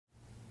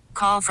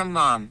Call from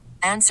mom.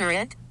 Answer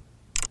it.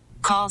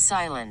 Call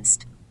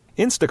silenced.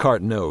 Instacart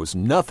knows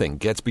nothing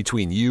gets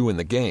between you and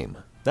the game.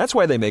 That's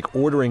why they make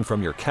ordering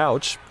from your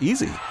couch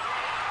easy.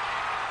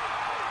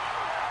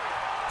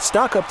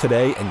 Stock up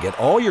today and get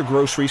all your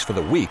groceries for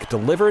the week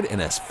delivered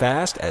in as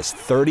fast as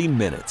 30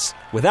 minutes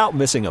without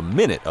missing a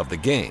minute of the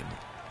game.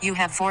 You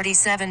have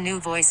 47 new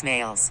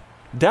voicemails.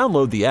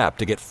 Download the app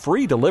to get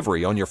free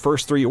delivery on your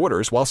first 3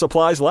 orders while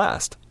supplies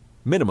last.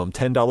 Minimum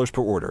 $10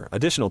 per order.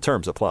 Additional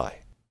terms apply.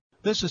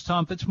 This is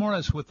Tom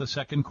Fitzmaurice with the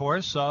second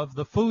course of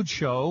the Food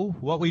Show.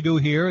 What we do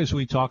here is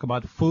we talk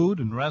about food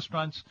and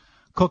restaurants,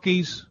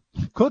 cookies,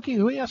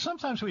 yeah,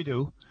 sometimes we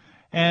do,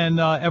 and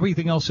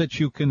everything else that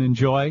you can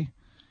enjoy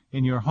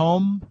in your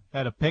home,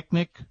 at a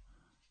picnic,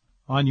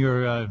 on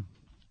your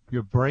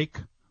break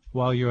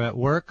while you're at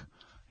work.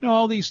 You know,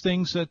 all these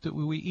things that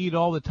we eat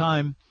all the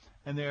time,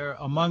 and they're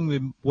among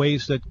the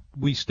ways that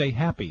we stay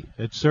happy.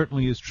 It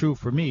certainly is true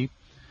for me.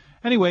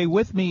 Anyway,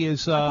 with me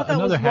is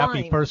another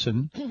happy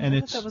person, and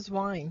it's that was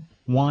wine.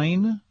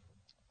 Wine.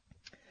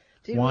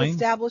 Did we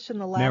establish in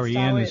the last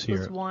Marianne hour is it here.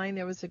 was wine?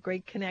 There was a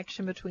great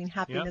connection between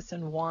happiness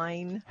and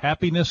wine.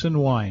 Happiness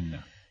and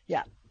wine.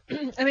 Yeah.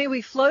 I mean,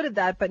 we floated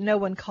that, but no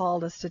one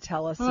called us to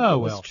tell us if it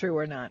was true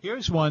or not.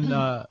 Here's one.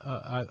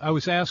 I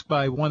was asked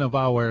by one of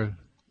our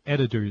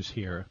editors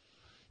here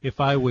if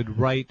I would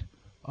write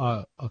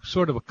a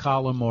sort of a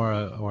column or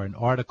an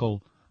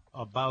article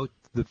about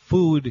the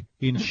food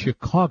in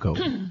Chicago.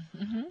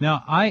 Mm-hmm.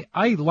 Now,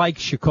 I like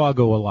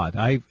Chicago a lot.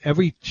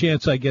 Every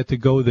chance I get to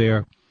go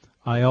there,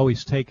 I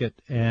always take it,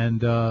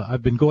 and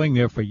I've been going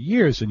there for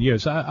years and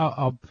years.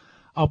 I'll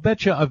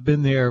bet you I've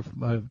been there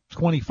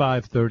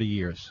 25, 30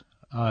 years,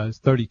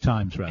 30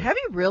 times rather. Have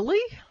you really?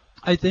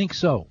 I think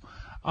so.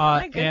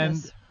 My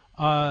goodness.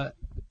 And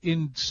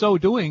in so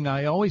doing,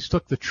 I always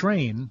took the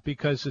train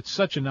because it's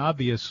such an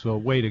obvious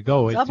way to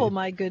go.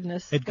 My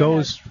goodness. It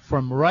goes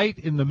from right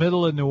in the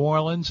middle of New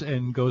Orleans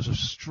and goes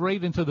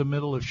straight into the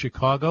middle of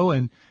Chicago,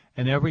 and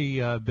every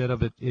bit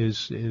of it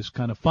is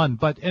kind of fun.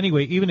 But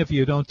anyway, even if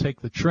you don't take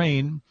the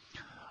train,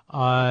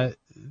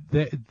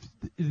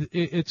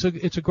 it's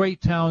a great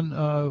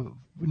town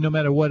no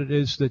matter what it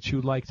is that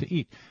you like to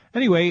eat.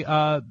 Anyway,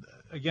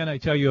 again, I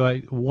tell you,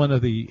 one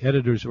of the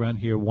editors around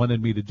here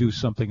wanted me to do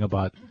something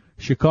about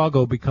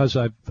Chicago because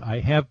I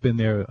have been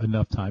there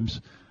enough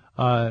times.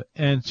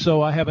 And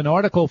so I have an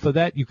article for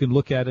that. You can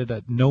look at it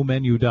at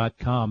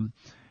nomenu.com.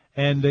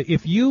 And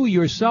if you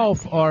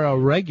yourself are a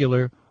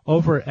regular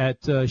over at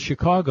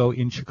Chicago,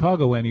 in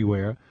Chicago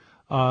anywhere,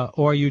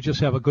 or you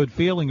just have a good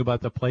feeling about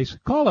the place,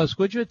 call us.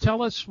 Would you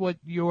tell us what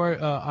your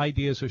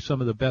ideas are,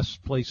 some of the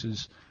best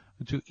places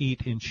to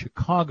eat in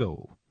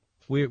Chicago?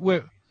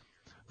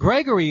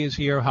 Gregory is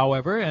here,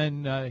 however,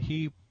 and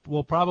he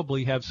will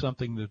probably have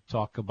something to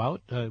talk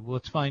about.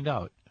 Let's find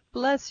out.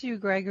 Bless you,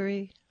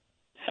 Gregory.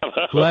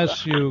 Hello.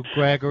 Bless you,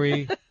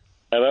 Gregory.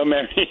 Hello,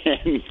 Mary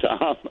and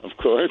Tom, of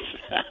course,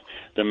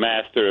 the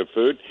master of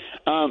food.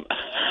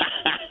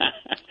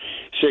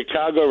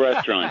 Chicago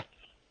restaurant.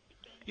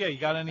 Yeah, you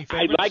got any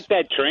favorites? I like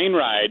that train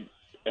ride,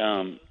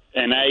 and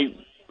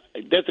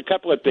there's a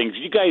couple of things.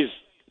 You guys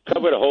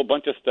covered a whole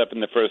bunch of stuff in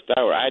the first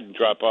hour. I had to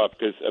drop off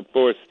because, of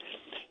course,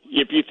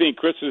 if you think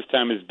Christmas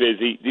time is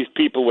busy, these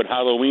people with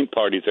Halloween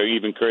parties are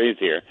even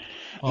crazier.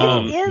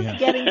 It is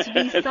getting to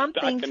be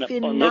something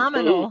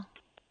phenomenal.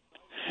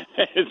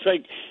 It's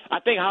like, I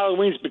think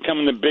Halloween's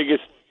becoming the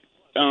biggest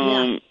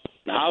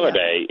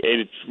holiday.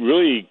 It's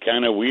really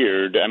kind of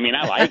weird. I mean,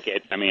 I like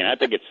it. I mean, I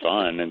think it's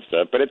fun and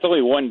stuff, but it's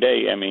only one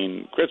day. I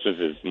mean, Christmas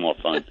is more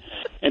fun,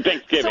 and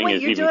Thanksgiving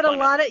is even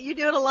fun. You're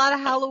doing a lot of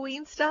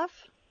Halloween stuff?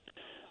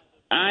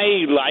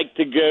 I like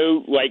to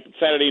go, like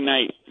Saturday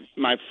night,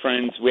 my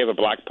friends, we have a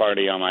block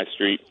party on my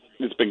street.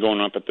 It's been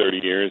going on for 30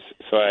 years,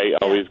 so I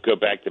always go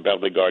back to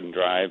Beverly Garden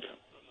Drive,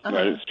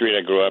 the street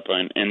I grew up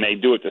on, and they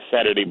do it the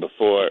Saturday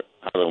before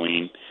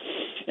Halloween.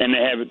 And they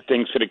have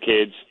things for the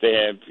kids. They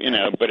have,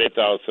 but it's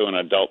also an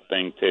adult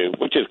thing, too,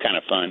 which is kind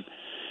of fun.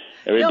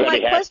 Everybody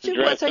my has question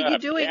to dress was,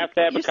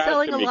 up. you're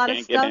selling a lot of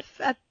stuff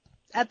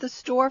at the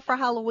store for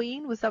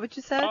Halloween? Was that what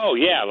you said? Oh,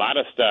 yeah, a lot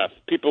of stuff.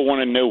 People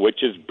want to know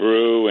which is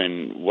brew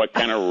and what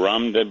kind of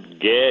rum to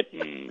get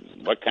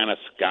and what kind of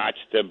scotch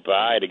to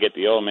buy to get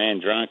the old man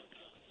drunk.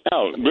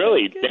 No,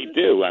 really, they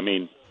do. I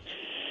mean,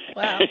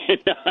 wow.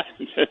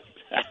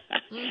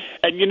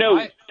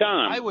 And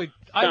Tom, I would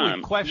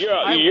question.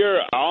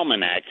 Your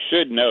almanac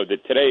should know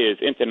that today is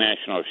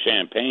International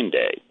Champagne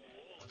Day.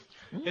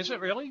 Is it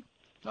really?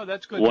 Oh,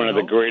 that's good. One of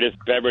the greatest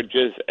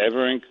beverages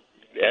ever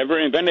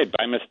invented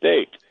by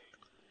mistake.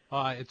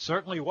 It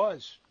certainly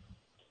was.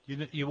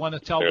 You want to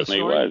tell the story?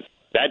 Certainly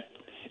was.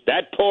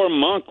 That poor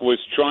monk was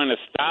trying to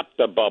stop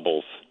the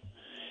bubbles.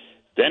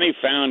 Then he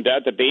found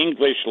out that the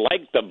English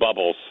liked the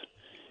bubbles.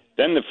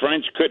 Then the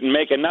French couldn't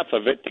make enough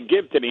of it to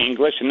give to the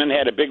English, and then they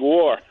had a big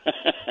war.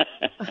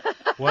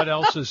 What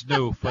else is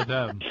new for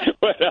them?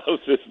 What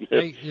else is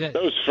new?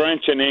 Those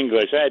French and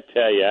English, I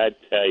tell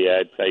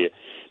you.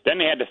 Then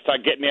they had to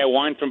start getting their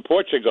wine from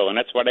Portugal, and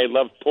that's why they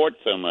love port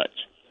so much.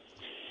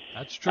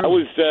 That's true. I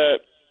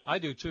I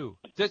do too.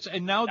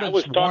 And now that I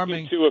was it's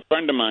warming, talking to a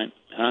friend of mine.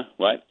 Huh?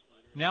 What?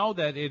 now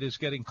that it is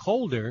getting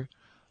colder,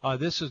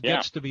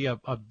 gets to be a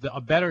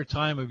better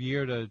time of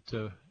year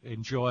to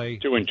enjoy.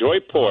 To enjoy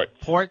port.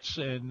 Ports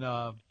and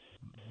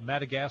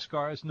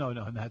Madagascars. No,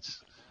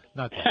 that's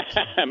not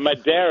that.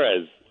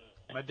 Madeiras.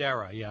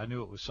 Madeira. Yeah, I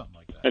knew it was something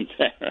like that.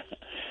 Madeira.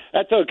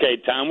 That's okay,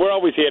 Tom. We're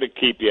always here to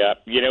keep you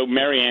up. You know,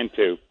 Marianne,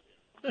 too.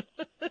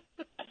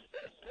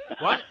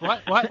 What?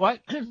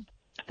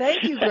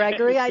 Thank you,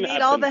 Gregory. I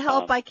need all the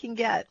help I can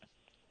get.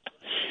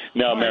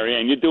 No,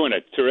 Marianne, you're doing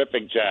a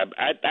terrific job.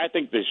 I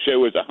think this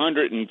show is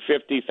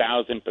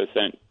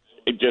 150,000%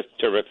 just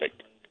terrific.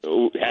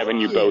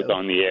 Having you both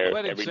on the air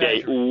every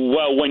day.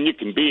 Well, when you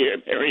can be here,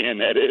 Marianne,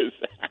 that is.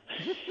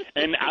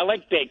 And I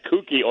like that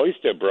kooky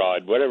oyster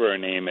broad, whatever her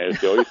name is,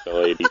 the oyster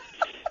lady.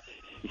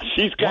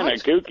 She's kind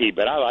of kooky,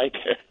 but I like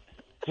her.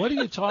 What are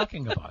you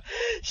talking about?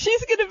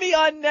 She's going to be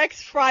on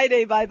next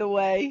Friday, by the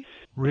way.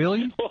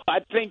 Really? Well,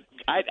 I think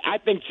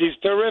she's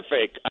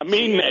terrific. I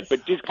mean that,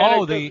 but she's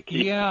kind of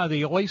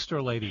the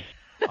oyster lady.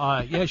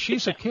 Yeah,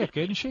 she's a kick,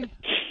 isn't she?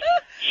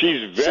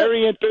 She's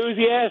very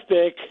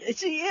enthusiastic.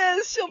 She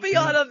is. She'll be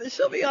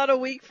on a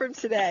week from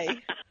today.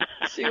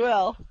 She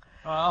will.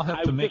 I'll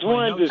have to make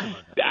my notes.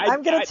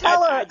 I'm going to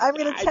tell her. I'm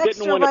going to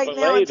text her right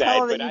now and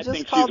tell her that you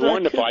just called her a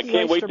wonderful. I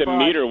can't wait to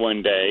meet her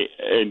one day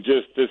and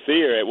just to see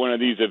her at one of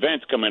these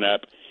events coming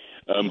up.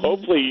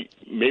 Hopefully,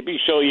 maybe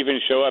she'll even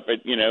show up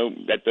at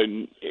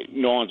the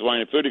New Orleans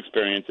Wine and Food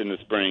Experience in the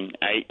spring.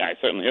 I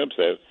certainly hope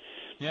so.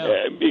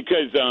 Yeah.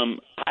 Because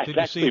I Did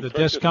you see the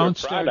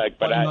discounts product,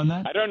 but on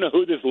that? I don't know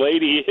who this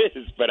lady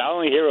is, but I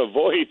only hear a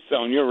voice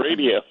on your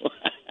radio.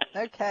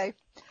 Okay.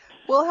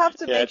 We'll have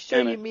to make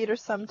sure you meet her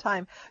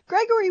sometime.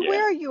 Gregory,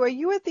 where are you? Are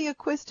you at the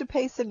Acquista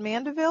Pace in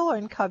Mandeville or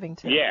in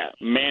Covington? Yeah,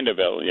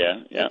 Mandeville,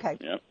 yeah. Okay.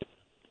 Yeah.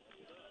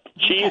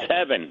 Cheese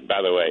heaven,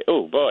 by the way.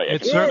 Oh, boy.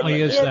 It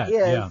certainly is that.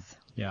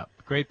 Yeah.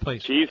 Great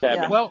place. Cheese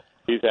heaven. Yeah. Well,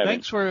 Cheese heaven.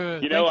 Thanks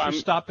for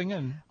stopping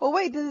in. Well,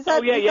 wait, is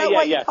that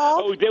what you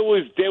called? Oh, there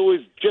was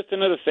just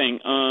another thing.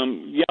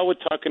 Y'all were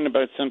talking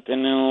about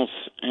something else,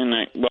 and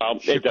it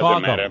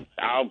doesn't matter.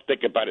 I'll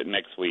think about it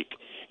next week.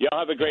 Y'all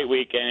have a great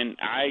weekend.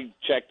 I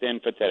checked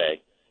in for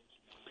today.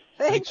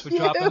 Thanks for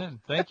dropping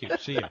in. Thank you.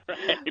 See you.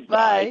 Right,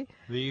 bye.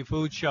 The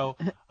Food Show.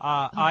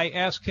 I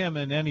asked him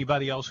and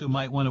anybody else who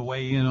might want to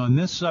weigh in on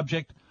this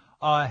subject,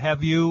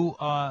 have you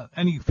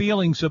any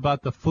feelings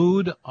about the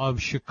food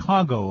of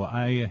Chicago?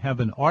 I have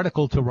an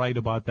article to write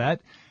about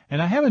that,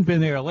 and I haven't been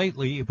there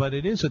lately, but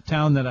it is a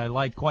town that I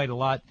like quite a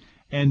lot,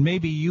 and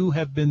maybe you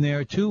have been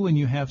there too, and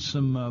you have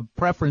some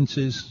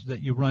preferences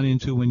that you run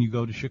into when you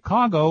go to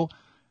Chicago.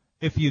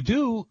 If you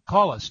do,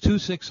 call us,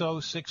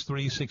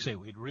 260-6368.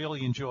 We'd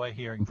really enjoy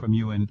hearing from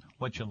you and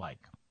what you like.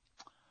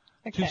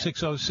 Okay.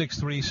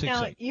 260-6368.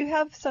 Now, you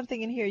have something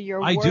in here.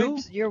 Your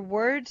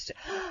words.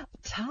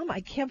 Tom, I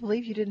can't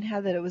believe you didn't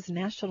have that. It was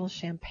National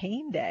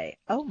Champagne Day.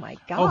 Oh, my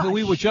gosh. Oh,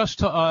 we were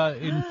just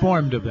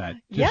informed of that.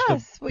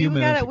 Yes, we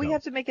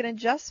have to make an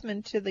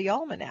adjustment to the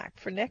almanac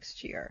for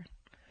next year.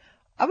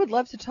 I would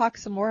love to talk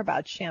some more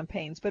about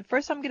champagnes, but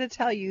first I'm going to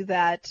tell you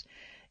that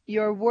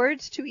your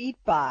words to eat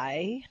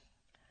by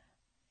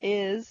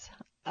is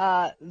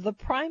the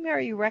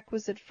primary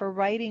requisite for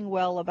writing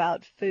well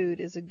about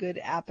food is a good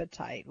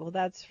appetite. Well,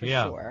 that's for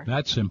sure. Yeah,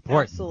 that's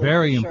important. Absolutely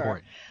very sure.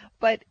 important.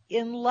 But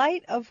in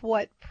light of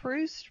what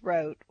Proust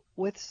wrote,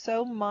 with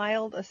so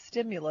mild a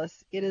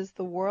stimulus, it is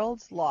the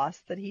world's loss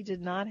that he did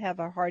not have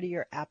a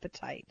heartier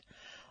appetite.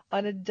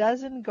 On a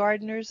dozen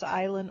Gardiner's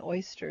Island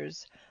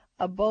oysters,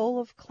 a bowl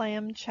of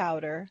clam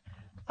chowder,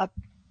 a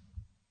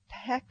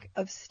peck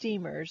of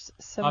steamers,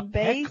 some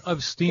bay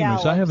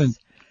scallops,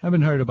 I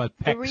haven't heard about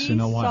pecks in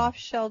a while. 3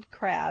 soft-shelled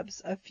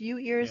crabs, a few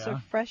ears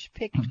of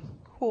fresh-picked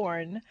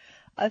corn,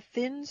 a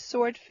thin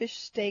swordfish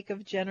steak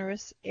of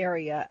generous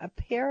area, a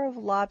pair of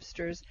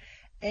lobsters,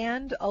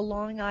 and a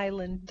Long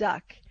Island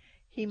duck.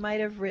 He might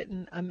have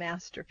written a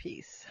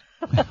masterpiece.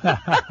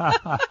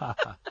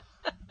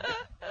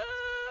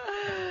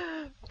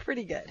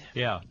 Pretty good.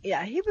 Yeah.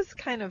 Yeah, he was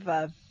kind of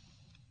a,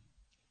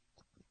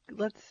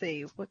 let's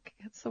see,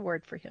 what's the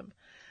word for him?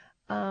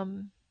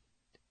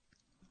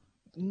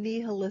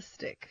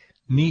 Nihilistic.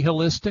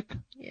 Nihilistic?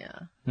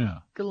 Yeah.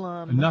 Yeah.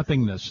 Glum.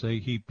 Nothingness.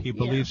 He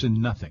believes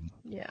in nothing.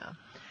 Yeah.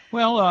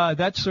 Well,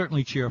 that's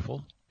certainly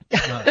cheerful.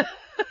 So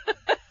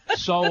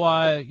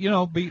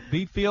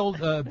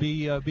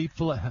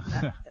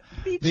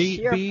be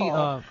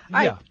cheerful.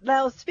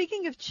 Now,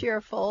 speaking of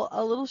cheerful,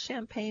 a little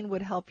champagne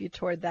would help you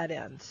toward that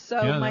end.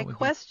 So my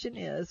question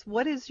is,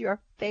 what is your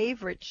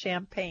favorite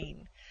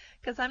champagne?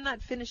 Because I'm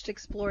not finished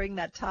exploring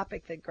that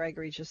topic that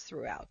Gregory just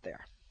threw out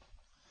there.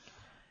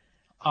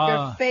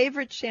 Your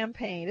favorite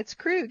champagne? It's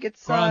Krug.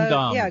 It's Grand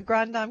Dame.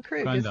 Grand Dame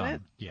Krug, Grand isn't Dame.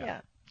 it?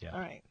 Yeah. All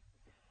right.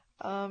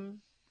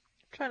 I'm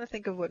trying to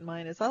think of what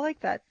mine is. I like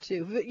that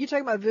too. You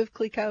talking about Veuve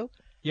Clicquot?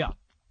 Yeah.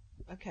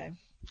 Okay.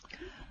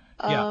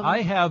 Yeah,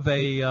 I have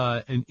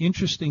an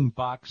interesting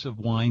box of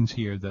wines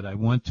here that I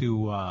want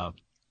to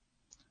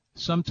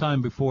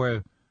sometime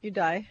before you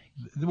die.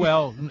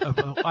 Well,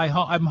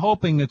 I'm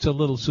hoping it's a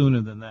little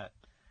sooner than that,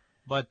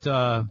 but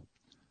I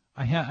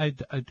I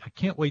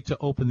can't wait to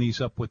open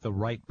these up with the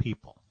right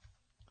people.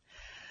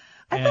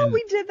 I thought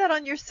we did that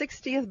on your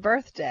 60th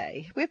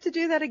birthday. We have to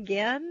do that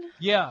again?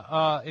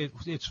 Yeah,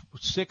 it's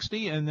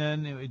 60, and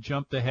then it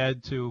jumped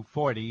ahead to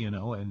 40,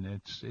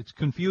 and it's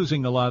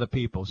confusing a lot of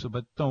people. So,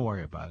 but don't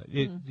worry about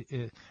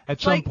it. At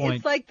some point,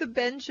 it's like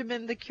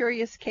the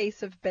Curious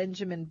Case of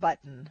Benjamin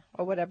Button,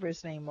 or whatever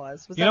his name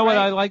was. You know what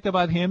I liked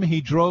about him?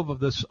 He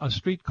drove a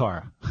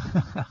streetcar.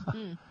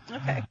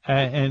 Okay.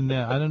 And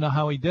I don't know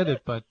how he did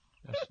it, but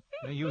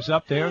he was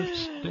up there.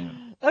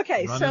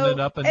 Okay,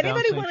 so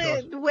anybody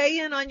want to weigh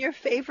in on your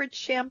favorite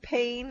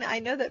champagne? I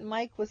know that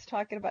Mike was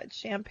talking about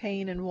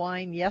champagne and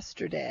wine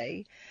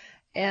yesterday,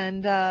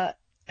 and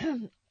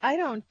I'm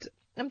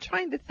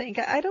trying to think.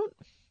 I don't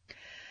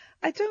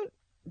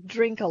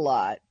drink a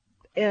lot,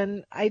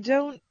 and I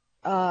don't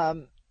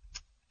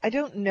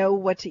know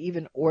what to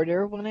even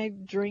order when I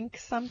drink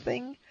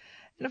something.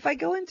 And if I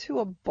go into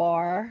a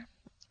bar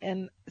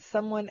and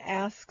someone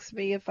asks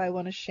me if I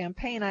want a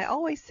champagne, I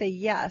always say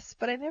yes,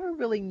 but I never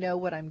really know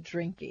what I'm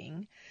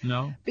drinking.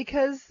 No.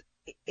 Because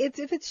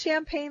if it's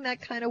champagne,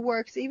 that kind of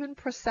works. Even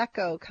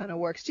Prosecco kind of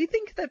works. Do you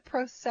think that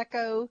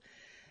Prosecco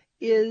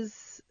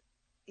is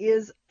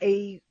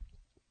a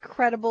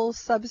credible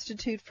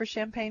substitute for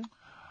champagne?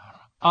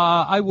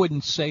 I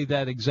wouldn't say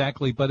that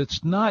exactly, but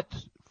it's not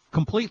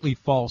completely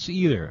false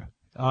either.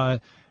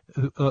 A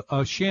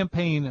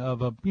champagne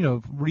of a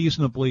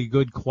reasonably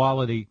good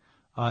quality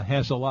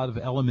has a lot of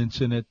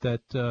elements in it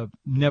that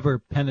never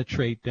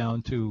penetrate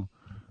down to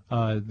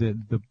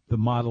the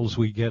models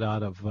we get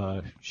out of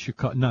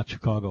not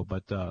Chicago,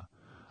 but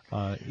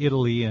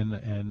Italy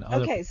and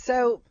other. Okay,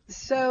 so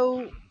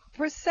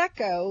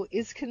Prosecco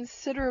is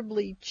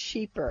considerably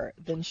cheaper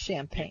than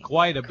champagne.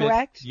 Quite a bit.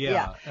 Correct?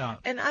 Yeah.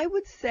 And I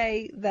would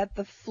say that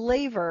the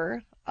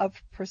flavor of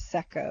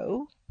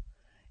Prosecco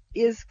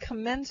is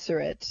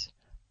commensurate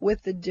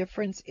with the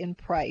difference in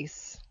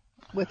price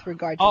with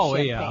regard to champagne. Oh,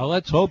 yeah,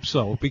 let's hope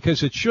so,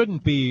 because it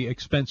shouldn't be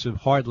expensive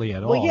hardly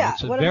at all. Yeah,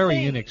 it's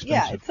very inexpensive.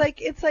 Yeah, it's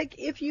like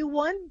if you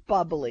want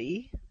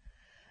bubbly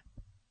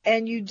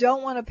and you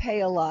don't want to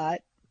pay a lot,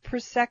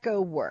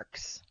 Prosecco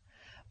works.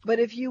 But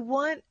if you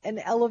want an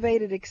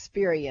elevated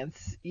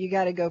experience, you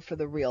got to go for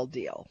the real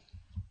deal.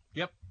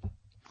 Yep.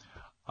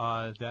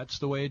 That's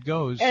the way it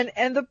goes.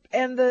 And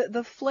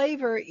the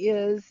flavor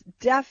is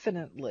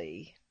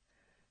definitely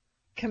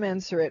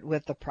commensurate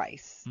with the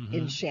price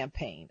in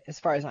champagne, as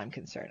far as I'm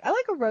concerned. I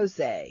like a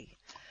rosé.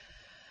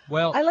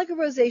 Well, I like a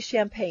rosé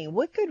champagne.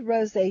 What good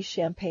rosé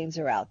champagnes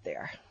are out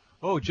there?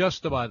 Oh,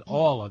 just about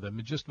all of them.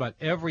 Just about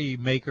every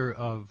maker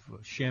of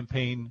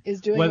champagne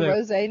is doing a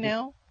rosé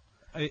now.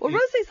 Well,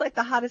 rosé's like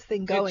the hottest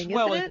thing going,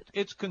 isn't it?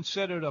 It's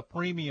considered a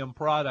premium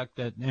product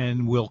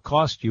and will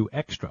cost you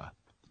extra.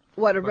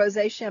 What, a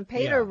rosé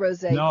champagne or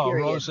rosé period? No,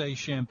 rosé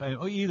champagne.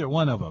 Either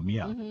one of them,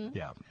 yeah.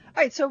 Yeah.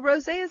 All right, so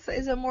rosé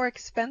is a more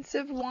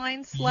expensive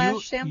wine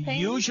 / champagne?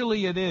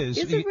 Usually it is.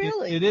 Is it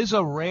really? It is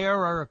a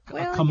rarer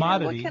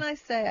commodity. What can I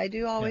say? I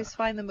do always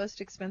find the most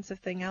expensive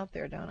thing out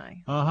there, don't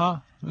I? Uh-huh.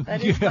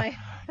 That is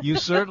You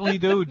certainly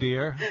do,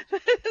 dear.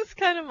 It's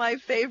kind of my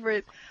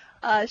favorite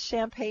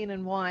champagne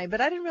and wine,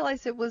 but I didn't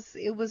realize it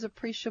was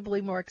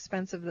appreciably more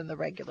expensive than the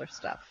regular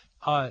stuff.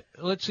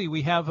 Let's see.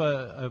 We have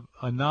a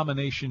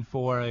nomination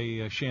for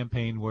a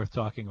champagne worth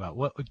talking about.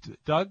 What,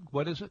 Doug?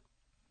 What is it?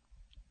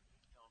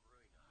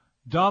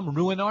 Dom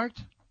Ruinart?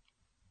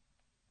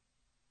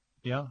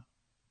 Yeah.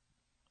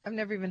 I've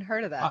never even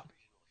heard of that.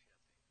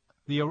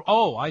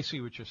 I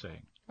see what you're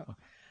saying.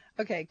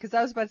 Okay, because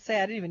I was about to say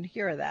I didn't even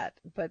hear of that,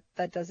 but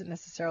that doesn't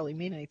necessarily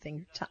mean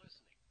anything.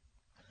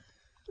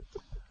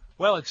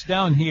 Well, it's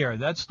down here.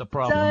 That's the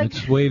problem. Doug,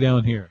 it's way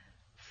down here.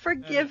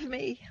 Forgive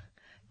me.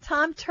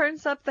 Tom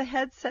turns up the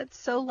headset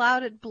so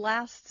loud it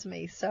blasts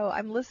me, so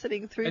I'm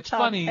listening through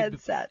Tom's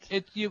headset.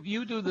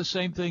 You do the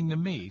same thing to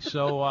me.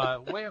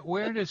 So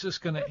where is this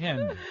going to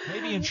end?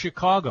 Maybe in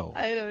Chicago.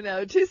 I don't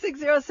know.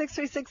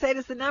 260-6368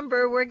 is the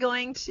number. We're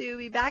going to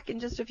be back in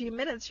just a few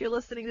minutes. You're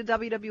listening to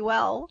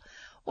WWL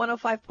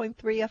 105.3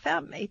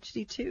 FM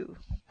HD2.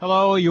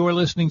 Hello, you are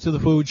listening to The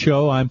Food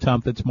Show. I'm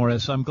Tom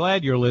Fitzmaurice. I'm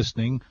glad you're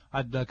listening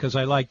because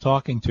I like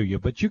talking to you,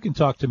 but you can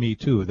talk to me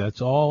too.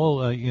 That's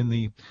all in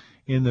the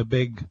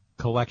big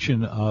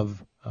collection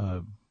of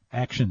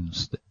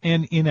actions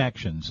and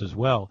inactions as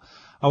well.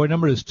 Our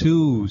number is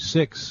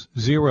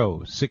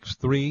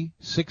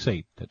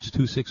 260-6368. That's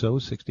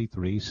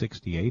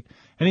 260-6368.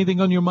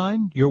 Anything on your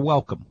mind? You're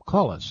welcome.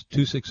 Call us,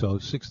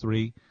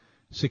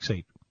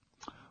 260-6368.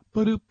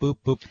 Boop, boop,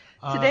 boop.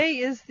 Today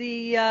is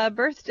the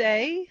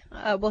birthday,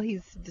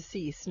 he's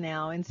deceased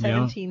now, in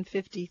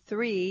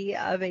 1753,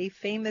 of a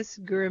famous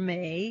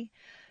gourmet,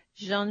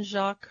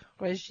 Jean-Jacques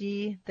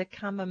Regis de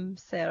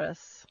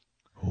Camemceris.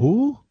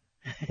 Who?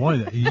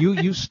 Boy,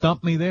 you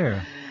stumped me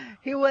there.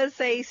 He was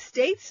a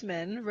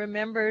statesman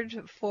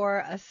remembered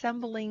for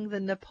assembling the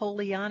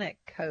Napoleonic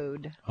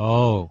Code.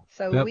 Oh,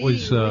 so we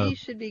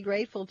should be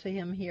grateful to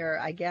him here,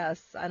 I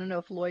guess. I don't know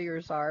if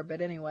lawyers are,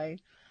 but anyway,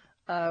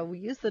 we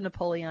use the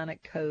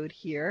Napoleonic Code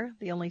here,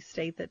 the only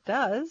state that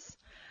does.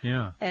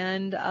 Yeah.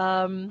 And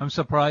I'm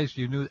surprised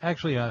you knew.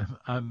 Actually,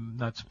 I'm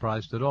not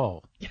surprised at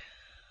all.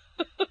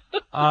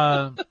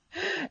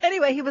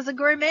 Anyway, he was a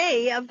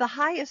gourmet of the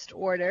highest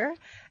order,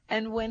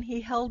 and when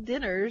he held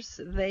dinners,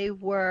 they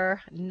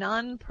were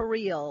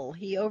nonpareil.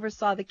 He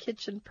oversaw the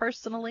kitchen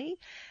personally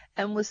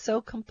and was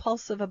so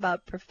compulsive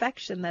about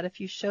perfection that if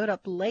you showed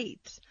up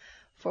late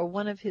for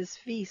one of his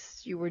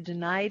feasts, you were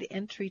denied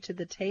entry to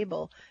the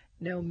table,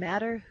 no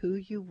matter who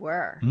you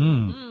were.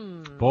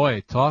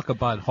 Boy, talk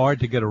about hard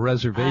to get a I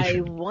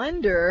reservation.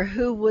 wonder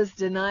who was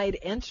denied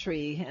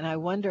entry, and I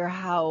wonder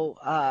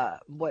how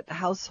what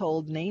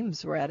household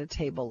names were at a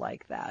table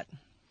like that.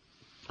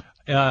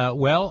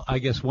 Well, I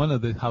guess one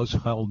of the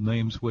household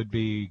names would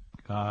be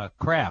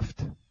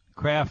Kraft.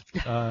 Kraft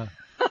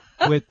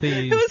with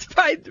the. It was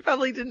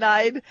probably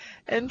denied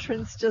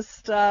entrance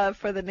just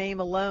for the name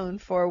alone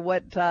for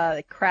what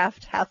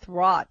Kraft hath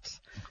wrought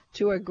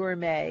to a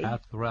gourmet.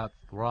 Roth.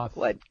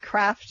 What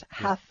Kraft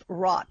hath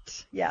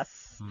wrought.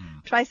 Yes.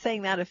 Try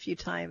saying that a few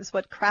times.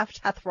 What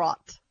Kraft hath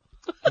wrought.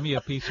 Give me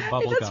a piece of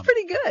bubble That's gum.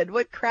 pretty good.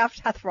 What Kraft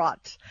hath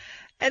wrought.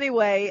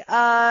 Anyway,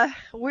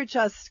 we're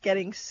just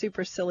getting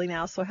super silly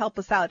now, so help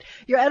us out.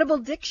 Your edible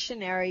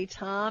dictionary,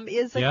 Tom,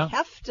 is a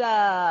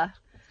kefta.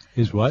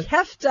 Is what?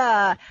 Kefta.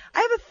 I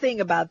have a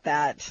thing about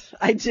that.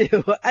 I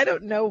do. I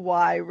don't know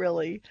why,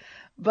 really.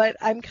 But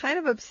I'm kind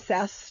of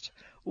obsessed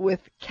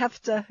with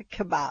kefta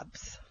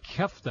kebabs.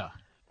 Kefta.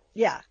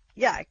 Yeah,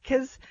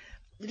 because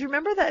do you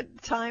remember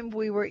that time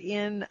we were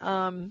in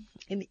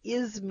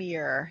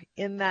Izmir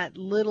in that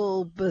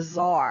little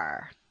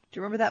bazaar? Do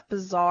you remember that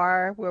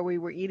bazaar where we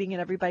were eating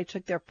and everybody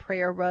took their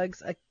prayer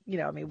rugs? We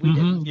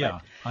didn't. Yeah,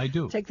 I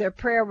do. Take their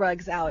prayer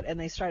rugs out and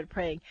they started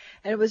praying.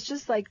 And it was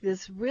just like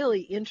this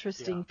really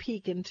interesting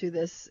peek into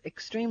this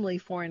extremely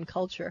foreign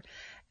culture.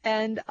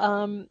 And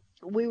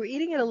we were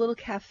eating at a little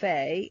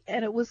cafe,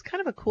 and it was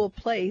kind of a cool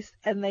place,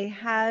 and they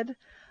had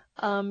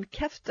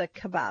kefta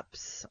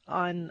kebabs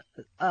on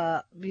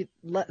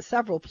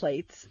several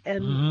plates,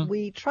 and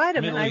we tried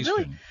them, Middle and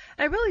Eastern.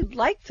 I really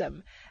liked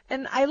them,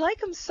 and I like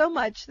them so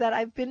much that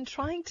I've been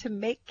trying to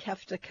make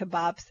kefta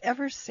kebabs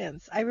ever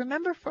since. I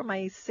remember for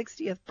my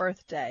 60th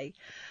birthday,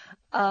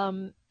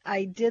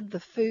 I did the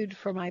food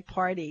for my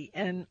party,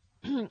 and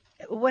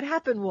what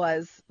happened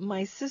was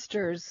my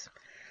sisters,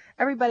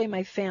 everybody in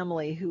my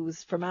family who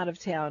was from out of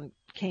town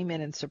came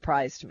in and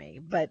surprised me,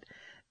 but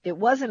it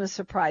wasn't a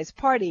surprise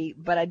party,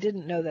 but I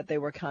didn't know that they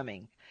were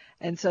coming.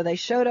 And so they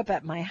showed up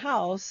at my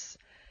house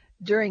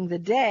during the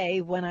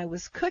day when I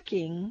was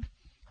cooking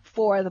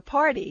for the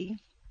party.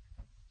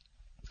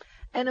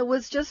 And it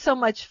was just so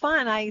much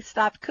fun. I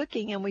stopped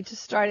cooking and we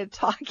just started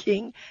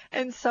talking.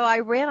 And so I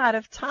ran out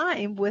of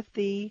time with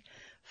the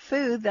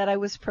food that I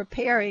was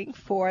preparing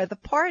for the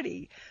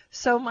party.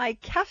 So my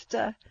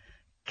kefta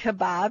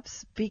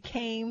kebabs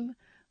became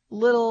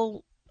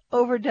little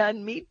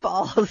overdone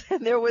meatballs,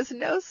 and there was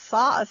no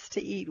sauce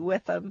to eat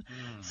with them.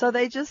 So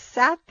they just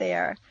sat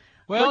there.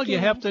 Well, you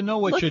have to know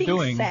what you're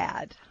doing.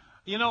 Sad.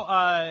 You know,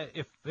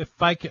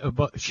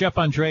 Chef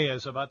Andrea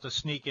is about to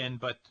sneak in,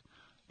 but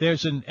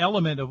there's an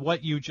element of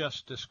what you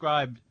just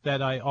described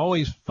that I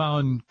always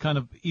found kind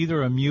of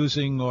either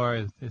amusing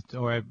or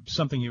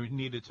something you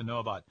needed to know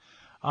about.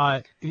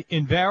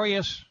 In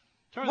various.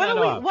 Turn Why that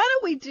off.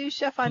 don't we do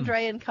Chef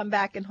Andrea and come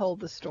back and hold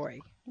the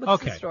story?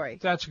 What's the story?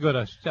 That's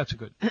good. That's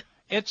good.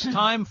 It's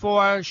time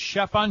for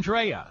Chef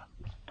Andrea.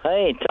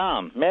 Hey,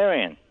 Tom,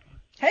 Marion.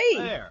 Hey.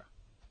 There.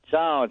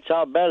 Ciao,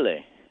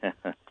 belly.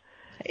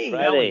 Hey.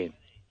 Friday,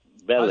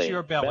 belly. How's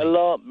your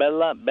belly?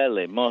 Bella,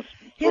 belly. Most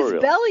His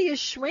plural. belly is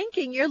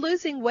shrinking. You're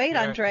losing weight,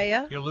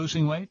 Andrea. You're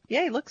losing weight?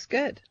 Yeah, he looks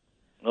good.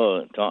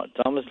 Oh,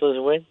 Thomas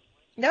losing weight?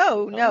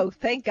 No,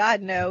 thank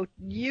God, no.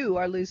 You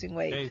are losing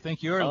weight. They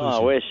think you're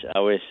Oh, losing. I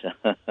wish.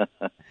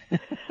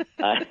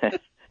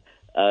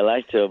 I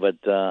like to, but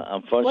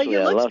unfortunately, Well, you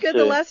I love looked good to.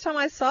 the last time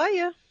I saw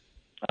you.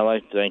 I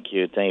like to thank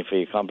you for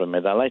your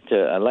compliment. I like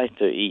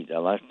to eat. I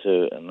like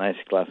to a nice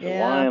glass of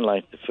wine. I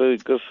like the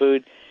food, good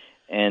food,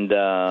 and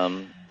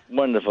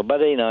wonderful.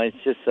 But it's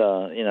just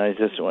it's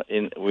just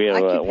we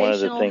are one of the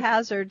Occupational things.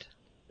 hazard.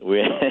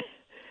 I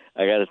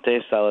got to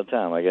taste all the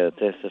time. I got to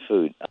taste the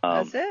food.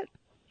 That's it.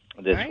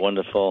 That's Right.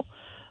 wonderful.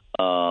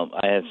 I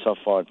had so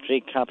far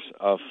 3 cups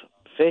of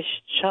fish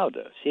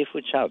chowder,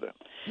 seafood chowder.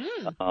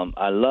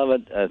 I love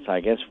it. It's, I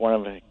guess, one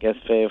of my guest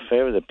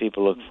favorite that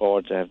people look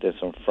forward to have this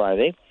on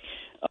Friday.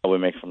 We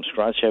make from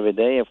scratch every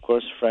day, of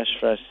course, fresh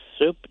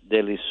soup,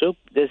 daily soup.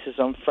 This is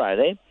on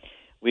Friday.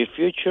 We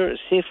feature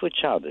seafood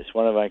chowder. It's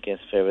one of our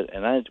guest favorite,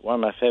 and one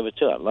of my favorite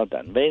too. I love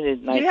that. Very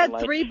nice. You had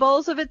 3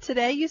 bowls of it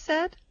today, you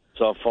said?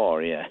 So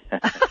far, yeah.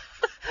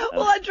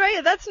 Well,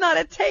 Andrea, that's not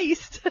a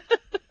taste.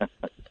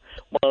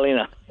 Well,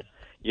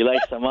 you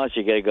like so much,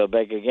 you got to go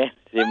back again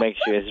to make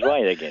sure it's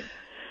right again.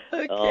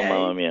 Okay. Oh,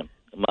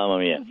 mamma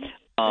mia.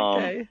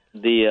 Okay.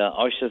 The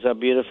oysters are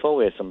beautiful.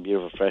 We have some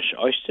beautiful fresh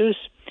oysters.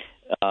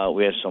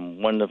 We have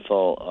some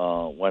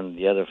wonderful, one of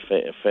the other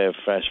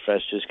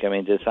fresh juice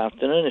coming this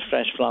afternoon is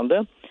fresh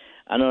flounder.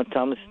 I know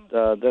Thomas,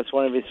 that's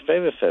one of his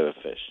favorite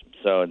fish.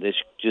 So this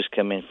just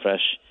came in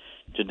fresh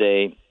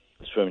today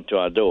swim to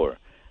our door.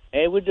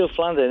 And we do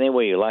flounder any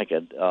way you like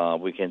it.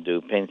 We can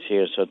do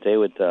pensier sauté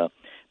with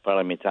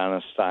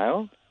Palermitana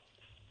style.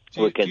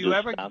 We can do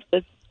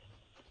salted.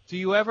 Do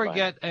you ever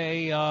get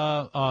a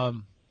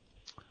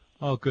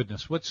oh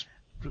goodness, what's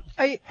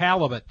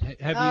halibut?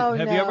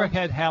 Have you ever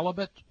had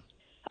halibut?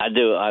 I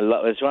do. I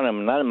love. It's one of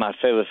my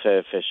favorite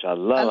fish. I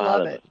love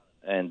halibut, it.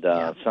 And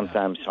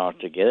sometimes hard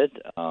to get it.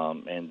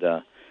 And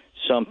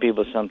some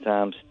people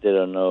sometimes they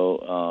don't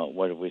know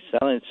what we're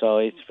selling, so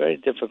it's very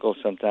difficult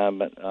sometimes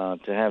to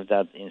have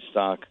that in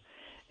stock.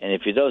 And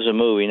if it doesn't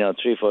move,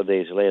 3-4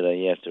 days later,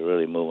 you have to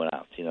really move it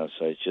out.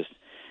 So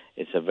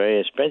it's a very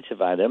expensive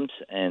items,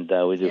 and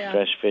we do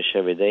fresh fish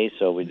every day,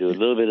 so we do a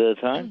little bit at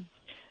a time.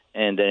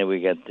 And then we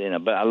get,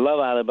 but I love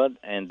halibut,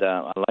 and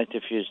I like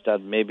to fuse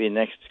that maybe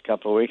next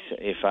couple of weeks.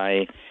 If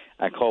I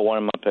call one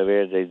of my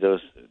purveyors, they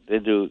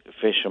do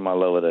fish from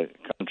all over the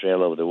country,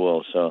 all over the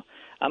world. So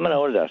I'm going to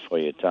order that for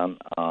you, Tom,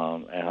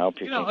 and I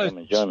hope you can come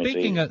and join me.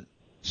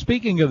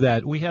 Speaking of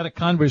that, we had a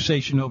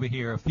conversation over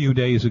here a few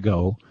days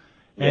ago,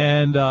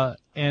 and I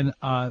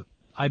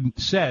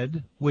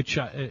said, which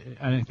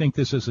I think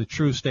this is a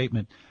true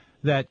statement,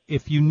 that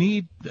if you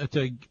need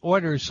to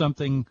order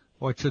something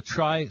or to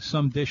try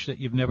some dish that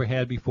you've never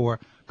had before,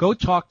 go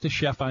talk to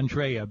Chef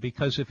Andrea,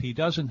 because if he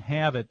doesn't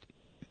have it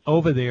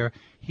over there,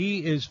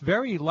 he is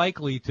very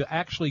likely to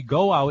actually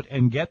go out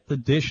and get the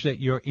dish that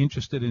you're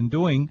interested in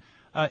doing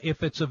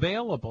if it's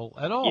available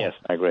at all. Yes,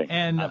 I agree.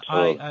 And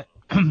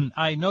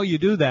I know you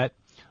do that,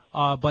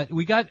 but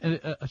we got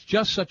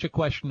just such a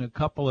question a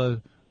couple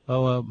of,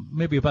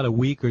 maybe about a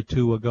week or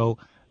two ago.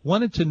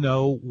 Wanted to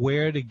know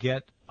where to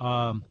get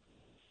the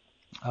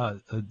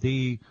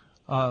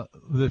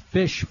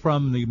fish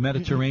from the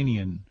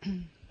Mediterranean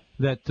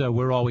that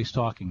we're always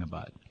talking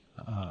about.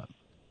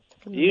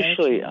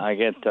 Usually, I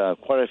get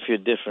quite a few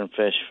different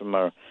fish from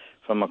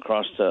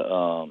across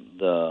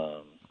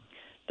the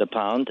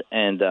pound,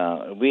 and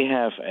we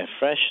have a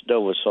fresh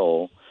Dover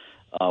sole.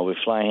 We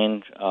fly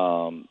in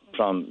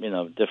from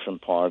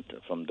different part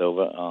from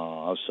Dover,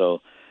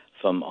 also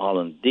from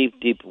Holland,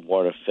 deep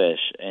water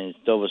fish, and it's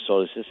Dover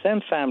sole. It's the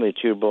same family,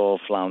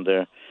 turbot,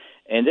 flounder.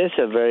 And this is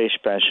a very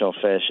special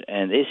fish,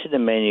 and it's in the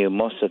menu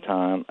most of the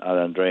time at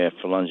Andrea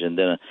for lunch and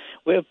dinner.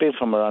 We have people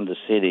from around the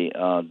city,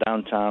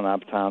 downtown,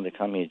 uptown, they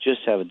come here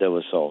just to have a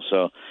Dover sole.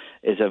 So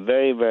it's a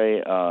very,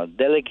 very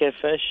delicate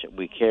fish.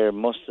 We care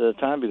most of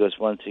the time because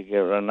once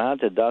you run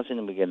out a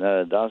dozen, we get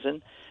another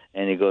dozen,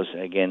 and it goes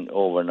again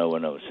over and over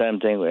and over. Same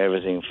thing with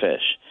everything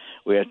fish.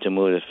 We have to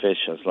move the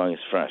fish as long as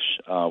fresh.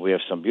 We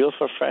have some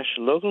beautiful fresh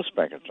local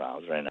speckled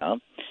trout right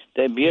now.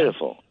 They're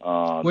beautiful.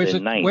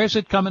 Where's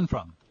it coming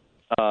from?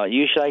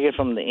 Usually I get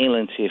from the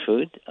inland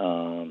seafood.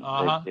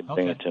 They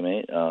bring it to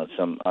me.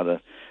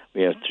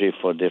 We have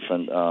 3-4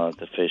 different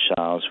the fish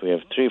house. We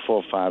have 3,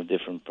 4, 5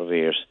 different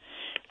purveyors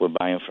we're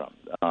buying from.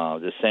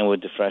 The same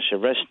with the fresh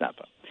red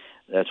snapper.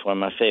 That's one of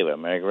my favorite,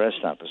 American red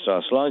snapper. So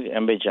as long as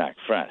amberjack,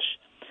 fresh,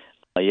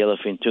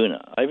 yellowfin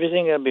tuna,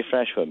 everything got to be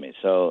fresh with me.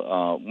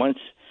 So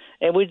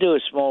and we do a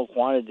small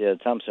quantity at a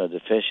time, so the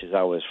fish is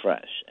always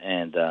fresh.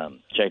 And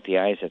check the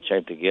eyes, I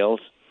check the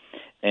gills.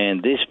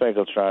 And these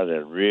speckled trout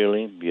are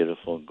really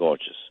beautiful,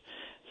 gorgeous.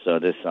 So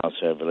this is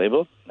also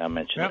available. I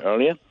mentioned it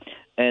earlier.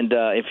 And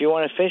if you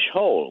want to fish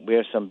whole, we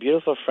have some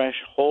beautiful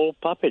fresh whole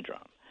puppy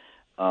drum.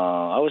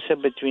 I would say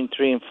between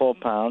 3 and 4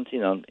 pounds,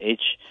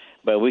 each.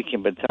 But by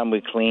the time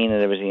we clean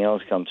and everything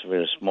else comes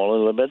very small a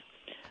little bit.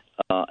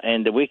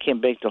 And we can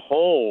bake the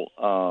whole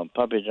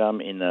puppy drum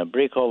in a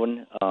brick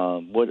oven,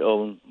 wood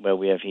oven where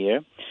we have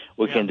here.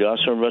 We can do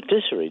also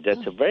rotisserie.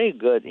 That's a very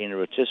good in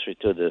rotisserie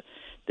too.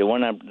 The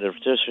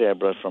rotisserie I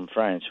brought from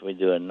France, we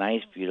do a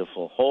nice,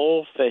 beautiful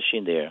whole fish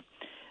in there,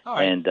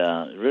 and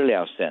really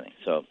outstanding.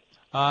 So,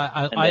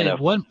 I have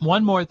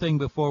one more thing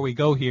before we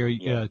go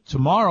here.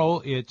 Tomorrow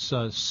it's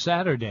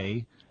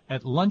Saturday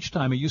at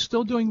lunchtime. Are you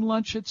still doing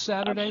lunch at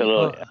Saturday?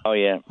 Absolutely.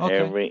 Okay.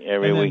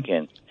 Every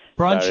weekend.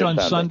 Brunch Saturday, on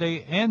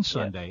Sunday and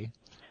Sunday.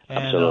 And,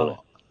 absolutely.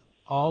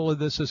 All of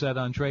this is at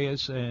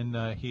Andreas, and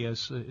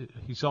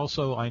he's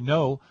also, I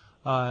know,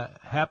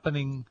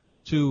 happening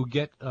to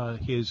get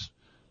his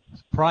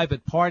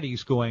private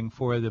parties going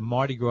for the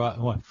Mardi Gras.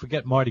 Well,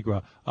 forget Mardi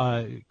Gras.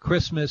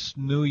 Christmas,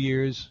 New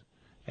Year's,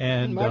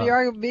 and Mardi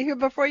Gras will be here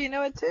before you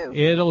know it too.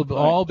 It'll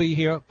all be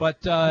here. But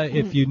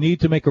if you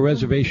need to make a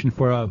reservation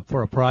for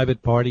a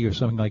private party or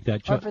something like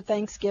that, or for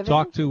Thanksgiving,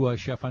 talk to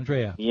Chef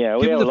Andrea. Yeah,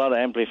 we have a lot of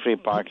amply-free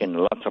parking,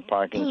 lots of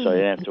parking, so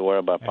you don't have to worry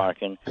about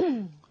parking.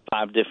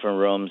 5 different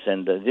rooms,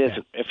 and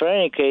if for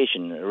any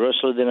occasion,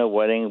 roast dinner,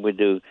 wedding, we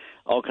do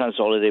all kinds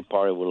of holiday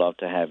party. We'd love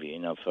to have you,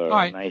 for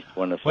a nice,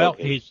 wonderful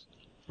occasion. He's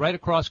right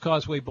across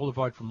Causeway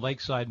Boulevard from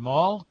Lakeside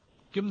Mall.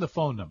 Give him the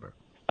phone number.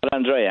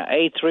 Andrea,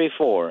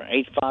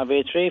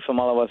 834-8583. From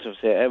all of us who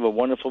say, have a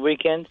wonderful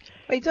weekend.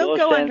 Wait, don't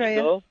go,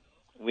 Andrea.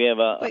 We have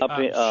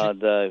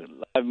the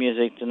live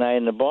music tonight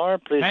in the bar.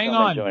 Please come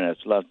and join us.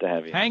 Love to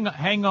have you.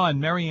 Hang on.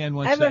 Marianne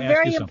wants I have to a ask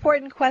very you something.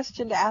 important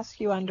question to ask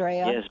you,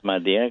 Andrea. Yes, my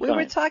dear. We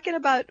were talking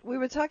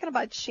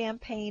about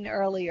champagne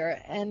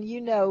earlier, and you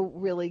know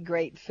really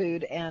great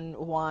food and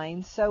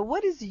wine. So,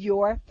 what is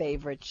your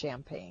favorite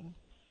champagne?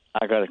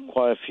 I got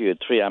quite a few.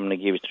 3. I'm going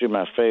to give you 3 of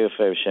my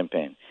favorite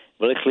champagne.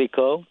 Veuve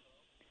Clicquot.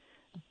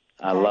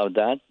 I love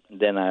that.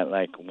 Then I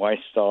like White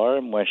Star,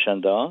 Moët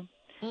Chandon.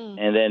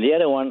 And then the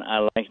other one,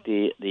 I like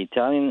the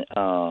Italian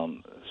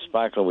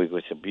sparkler, which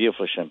is a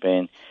beautiful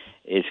champagne.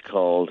 It's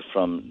called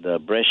from the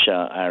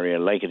Brescia area,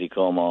 Lake di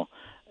Como.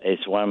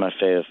 It's one of my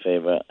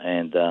favorite,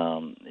 and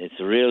it's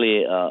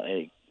really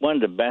one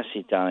of the best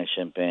Italian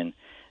champagne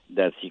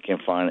that you can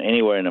find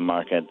anywhere in the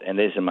market. And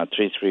these are my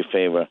 3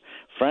 favorite.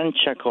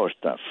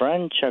 Franciacorta.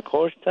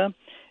 Franciacorta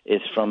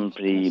is from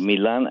the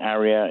Milan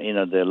area,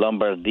 the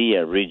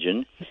Lombardia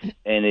region,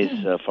 and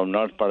it's from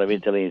north part of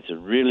Italy. It's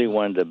really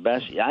one of the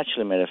best.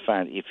 Actually, matter of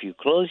fact, if you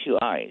close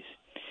your eyes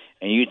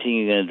and you think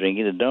you're going to drink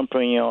either Dom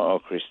Perignon or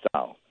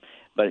Cristal,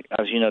 but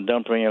as you know,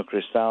 Dom Perignon,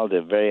 Cristal,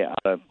 they're very out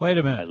of Wait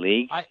a minute. my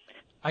league.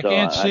 I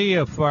can't see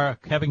if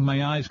having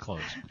my eyes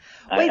closed.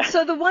 Wait,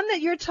 so the one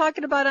that you're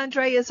talking about,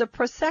 Andrea, is a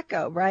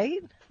Prosecco,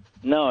 right?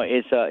 No,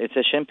 it's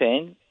a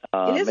champagne.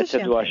 It is a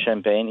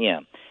champagne, yeah.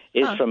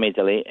 It's from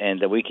Italy,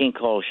 and we can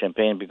call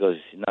champagne because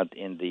it's not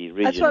in the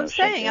region. That's what I'm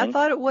saying. Champagne. I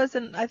thought it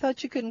wasn't. I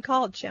thought you couldn't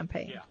call it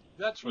champagne. Yeah,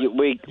 that's right.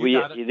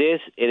 It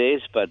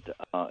is, but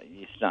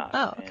it's not.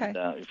 Oh, okay.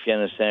 And, if you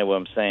understand what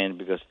I'm saying,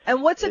 because.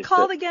 And what's it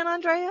called again,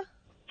 Andrea?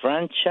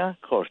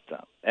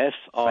 Franciacorta.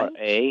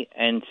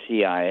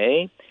 Francia,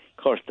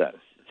 Corta.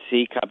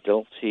 C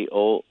capital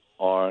Corta.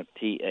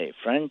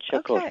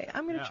 Franciacorta. Okay,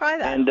 I'm going to try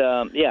that. And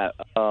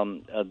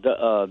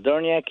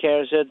Dornier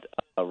carries it.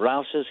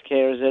 Rouse's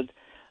carries it.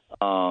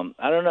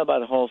 I don't know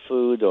about Whole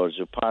Food or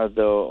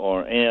Zupardo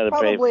or any other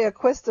place. Probably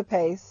Acquista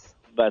Pace.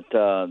 But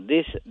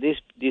these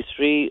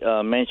 3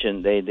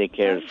 mentioned, they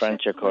carry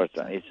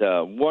Franciacorta. It's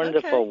a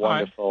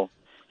wonderful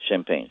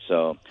champagne.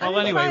 So well,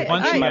 anyway,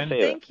 once again,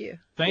 thank you.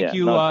 Thank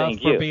you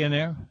for being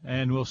there,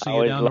 and we'll see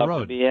you down the road. Always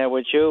love to be here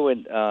with you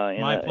in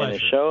the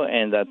show,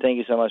 and thank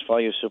you so much for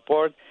all your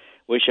support.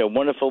 Wish you a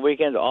wonderful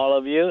weekend, all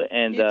of you,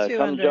 and you too,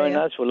 come Andrea. join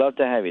us. We'd love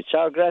to have you.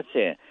 Ciao,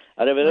 grazie.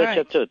 Arrivederci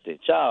a tutti.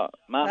 Ciao.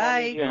 Mamma,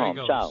 you home.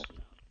 Ciao.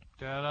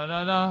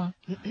 Da-da-da-da.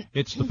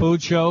 It's the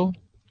food show.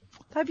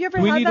 Have you ever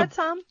had that,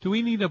 Tom? Do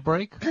we need a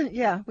break?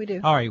 Yeah, we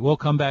do. All right, we'll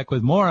come back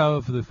with more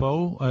of the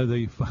faux,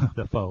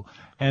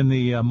 and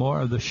the more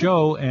of the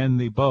show and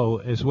the bow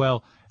as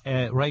well,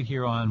 right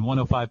here on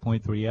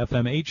 105.3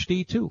 FM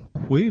HD2.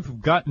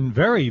 We've gotten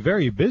very,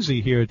 very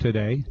busy here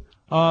today,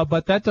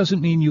 but that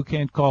doesn't mean you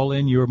can't call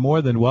in. You're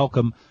more than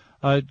welcome.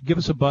 Give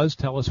us a buzz.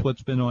 Tell us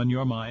what's been on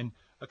your mind.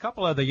 A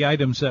couple of the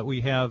items that we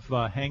have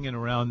hanging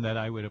around that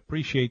I would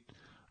appreciate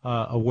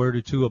a word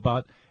or two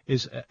about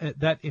is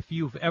that if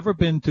you've ever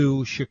been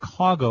to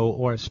Chicago,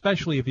 or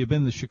especially if you've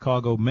been to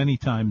Chicago many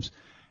times,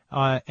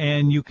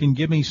 and you can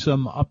give me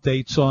some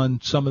updates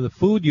on some of the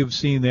food you've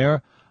seen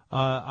there,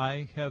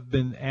 I have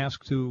been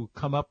asked to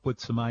come up with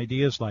some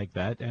ideas like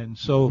that, and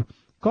so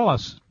call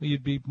us.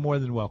 You'd be more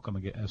than welcome,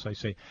 again, as I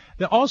say.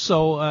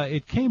 Also,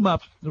 it came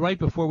up right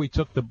before we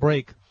took the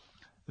break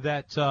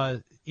that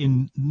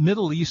in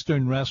Middle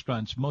Eastern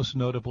restaurants, most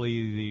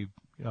notably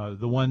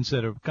the ones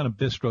that are kind of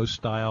bistro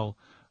style,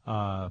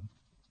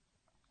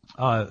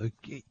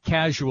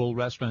 casual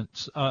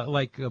restaurants,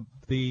 like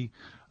the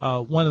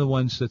one of the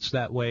ones that's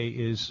that way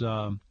is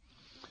in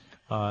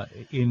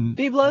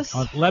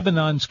Biblos?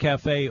 Lebanon's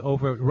Cafe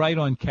over right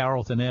on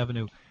Carrollton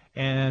Avenue,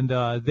 and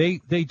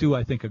they do,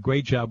 I think, a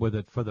great job with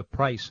it for the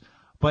price.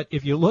 But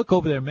if you look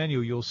over their menu,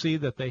 you'll see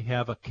that they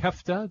have a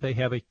kefta, they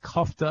have a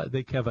kofta,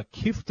 they have a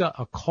kifta,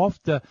 a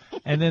kofta,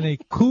 and then a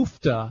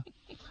kufta.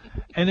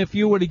 And if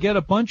you were to get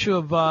a bunch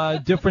of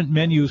different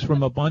menus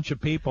from a bunch of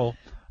people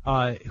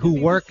who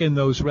work in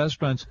those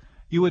restaurants,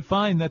 you would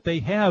find that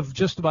they have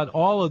just about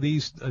all of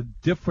these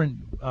different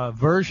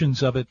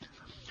versions of it.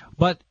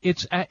 But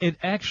it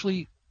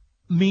actually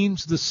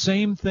means the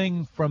same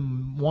thing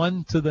from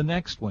one to the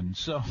next one.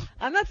 So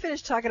I'm not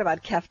finished talking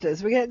about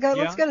keftas. We're gonna go.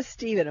 Yeah? Let's go to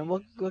Stephen, and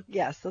we'll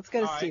let's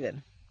go to all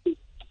Stephen. Right.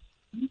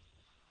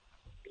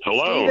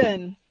 Hello.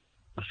 Stephen.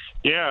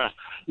 Yeah.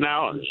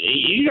 Now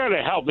you got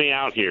to help me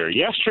out here.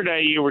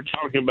 Yesterday you were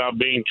talking about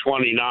being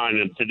 29,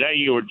 and today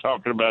you were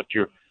talking about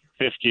your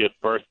 50th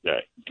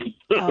birthday.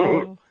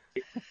 Oh.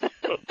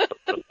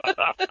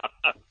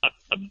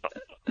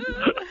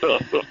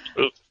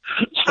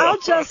 I'll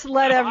just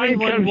let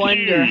everyone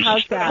wonder.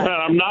 How's that?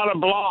 I'm not a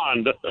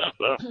blonde.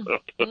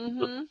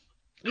 Mm-hmm.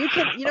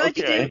 You know what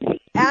you do?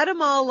 Add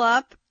them all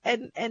up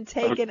and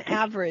take an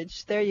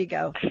average. There you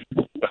go.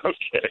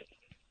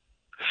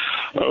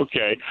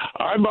 Okay.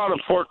 I bought a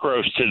pork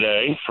roast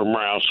today from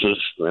Rouse's.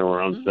 They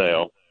were on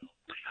sale.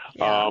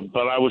 Yeah.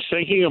 But I was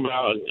thinking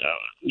about,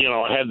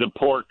 I had the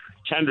pork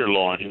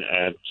tenderloin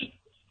at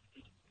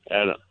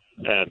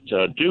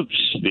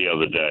Duke's the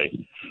other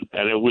day,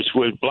 and it was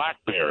with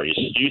blackberries.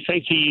 Do you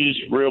think he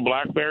used real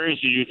blackberries,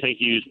 or do you think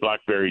he used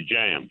blackberry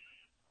jam?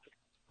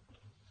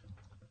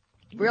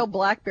 Real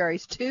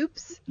blackberries.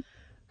 Tubes?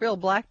 Real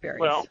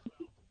blackberries.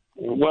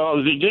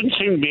 Well, there didn't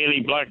seem to be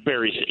any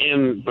blackberries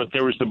in, but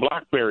there was the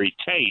blackberry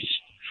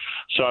taste.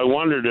 So I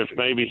wondered if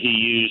maybe he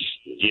used,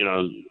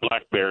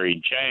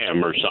 blackberry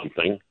jam or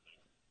something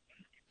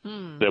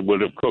that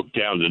would have cooked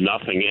down to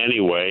nothing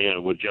anyway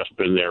and would just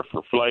been there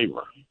for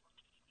flavor.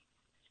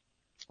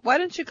 Why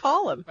don't you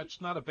call him?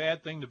 That's not a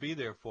bad thing to be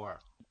there for.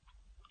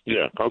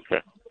 Yeah,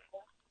 okay.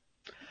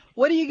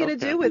 What are you going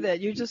to do with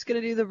it? You're just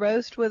going to do the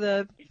roast with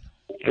a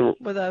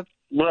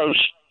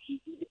roast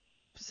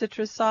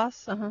citrus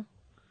sauce? Uh-huh.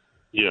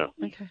 Yeah.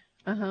 Okay.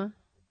 Uh-huh.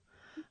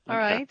 All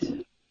right.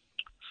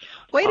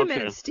 Wait a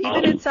minute,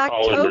 Stephen. It's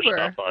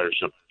October.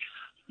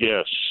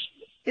 Yes.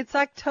 It's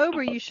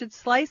October. You should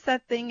slice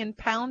that thing and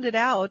pound it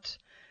out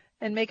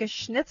and make a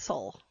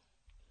schnitzel.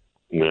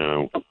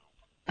 No.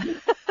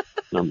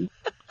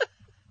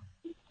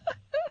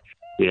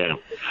 Yeah.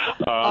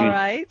 All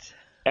right.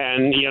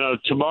 And,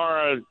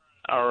 tomorrow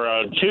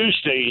or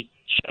Tuesday,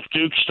 Chef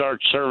Duke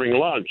starts serving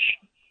lunch.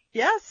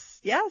 Yes.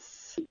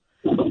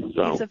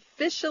 So, He's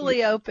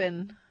officially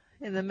open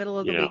in the middle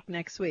of the week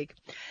next week.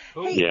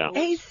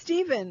 Hey,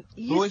 Stephen.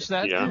 Who is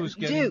that? Yeah. Who's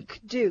getting...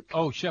 Duke.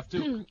 Oh, Chef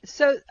Duke.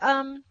 So,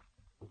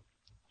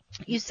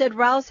 you said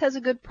Rouse has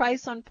a good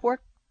price on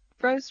pork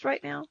roast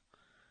right now?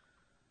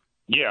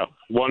 Yeah,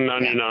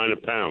 $1.99 a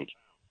pound.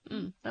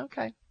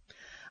 Okay.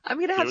 I'm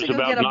going to have to go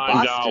get a Boston.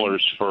 It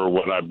was about $9 for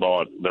what I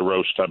bought, the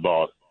roast I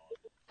bought.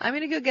 I'm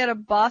going to go get a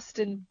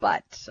Boston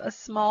butt, a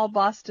small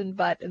Boston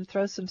butt, and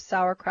throw some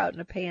sauerkraut in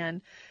a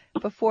pan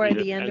before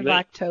the end of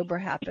October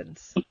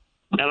happens.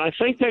 And I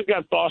think they've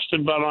got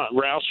Boston butt on,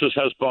 Rouse's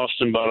has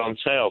Boston butt on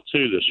sale,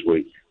 too, this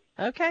week.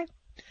 Okay.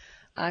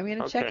 I'm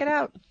going to check it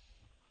out.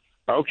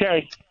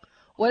 Okay.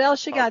 What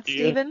else you got,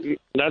 Stephen?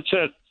 That's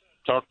it.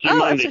 Talk to you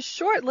Monday. Oh, it's a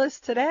short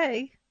list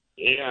today.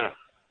 Yeah.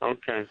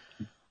 Okay.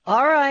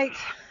 All right.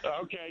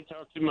 Okay.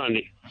 Talk to you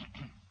Monday.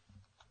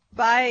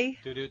 Bye.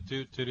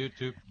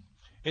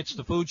 It's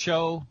the food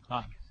show.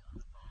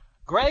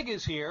 Greg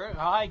is here.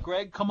 Hi,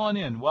 Greg. Come on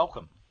in.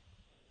 Welcome.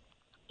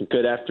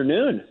 Good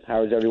afternoon.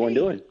 How is everyone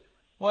doing?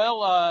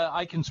 Well,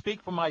 I can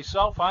speak for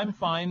myself. I'm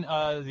fine.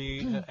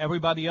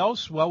 Everybody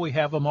else, well, we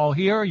have them all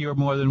here. You're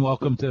more than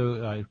welcome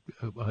to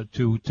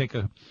take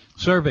a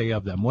survey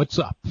of them. What's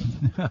up?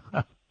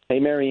 Hey,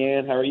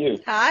 Marianne. How are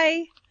you?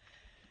 Hi.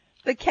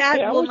 The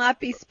cat will not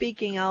be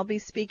speaking. I'll be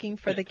speaking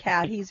for the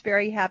cat. He's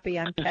very happy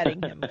I'm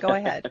petting him. Go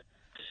ahead.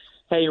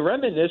 Hey,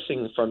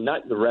 reminiscing from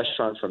not the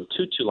restaurant from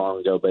too long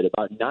ago, but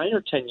about 9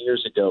 or 10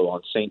 years ago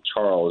on St.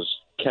 Charles,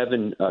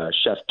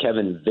 Chef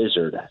Kevin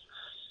Vizard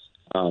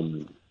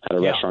had a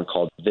restaurant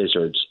called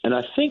Vizards, and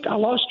I think I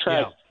lost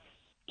track.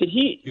 Yeah.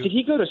 Did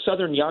he go to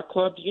Southern Yacht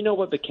Club? Do you know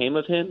what became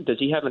of him? Does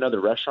he have another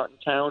restaurant in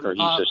town, or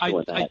he's just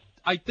doing that?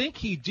 I think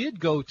he did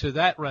go to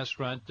that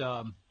restaurant.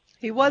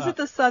 He was at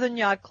the Southern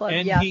Yacht Club,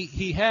 and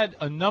he had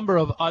a number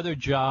of other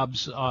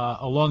jobs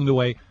along the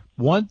way.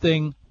 One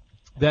thing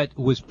that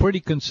was pretty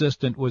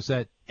consistent was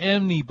that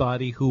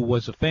anybody who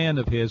was a fan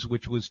of his,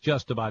 which was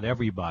just about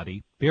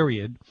everybody,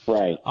 period,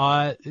 right?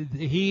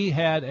 He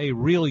had a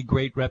really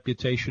great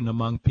reputation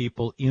among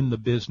people in the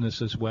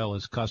business as well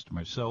as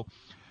customers. So,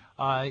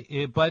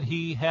 but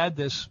he had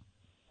this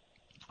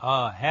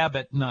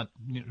habit, not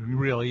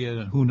really,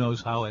 who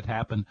knows how it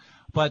happened,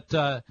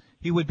 but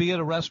he would be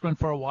at a restaurant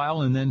for a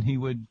while and then he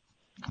would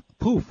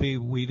poof,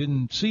 we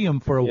didn't see him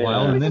for a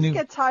while, and then he'd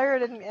get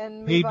tired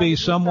and he'd be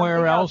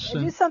somewhere else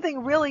and do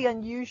something really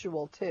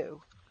unusual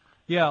too.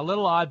 Yeah, a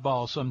little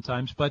oddball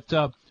sometimes, but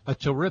a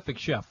terrific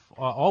chef.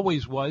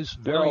 Always was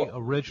very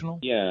original.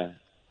 Yeah,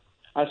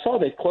 I saw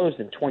they closed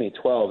in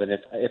 2012, and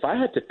if I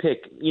had to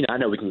pick, I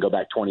know we can go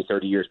back 20,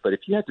 30 years, but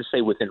if you had to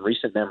say within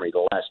recent memory,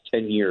 the last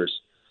 10 years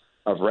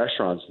of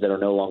restaurants that are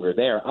no longer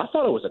there, I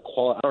thought it was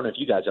I don't know if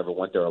you guys ever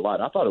went there a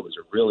lot. I thought it was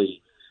a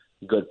really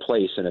good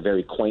place and a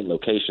very quaint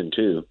location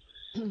too.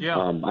 Yeah,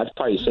 I'd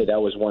probably say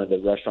that was one of the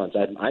restaurants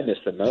I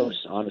missed the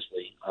most,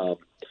 honestly.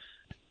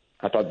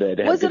 I thought they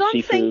had was good it on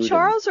seafood St.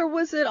 Charles or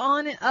was it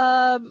on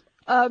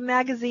a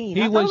magazine?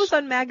 I thought it was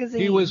on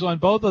magazine. He was on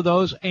both of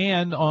those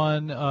and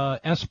on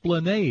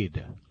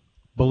Esplanade,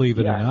 believe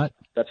it or not.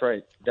 That's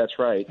right.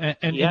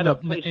 And he had a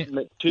place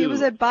too. He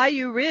was at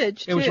Bayou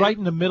Ridge too. It was right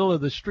in the middle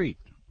of the street,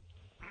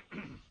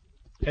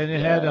 and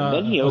it had. And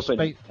then he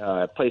opened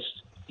a place.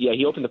 Yeah,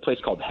 he opened a place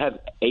called Hevin,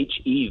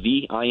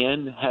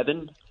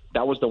 Heaven.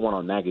 That was the one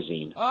on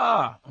magazine.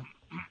 I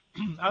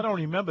don't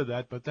remember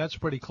that, but that's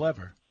pretty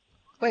clever.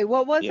 Wait,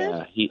 what was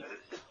it? Yeah,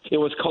 it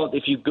was called,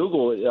 if you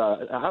Google it,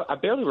 I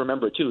barely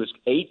remember it too. It was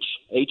H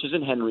as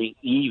in Henry,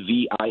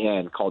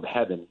 EVIN, called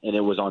Heaven, and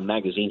it was on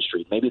Magazine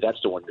Street. Maybe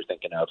that's the one you're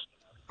thinking of.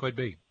 Could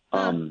be.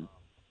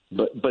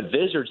 But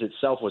Vizards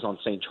itself was on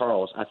St.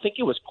 Charles. I think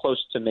it was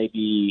close to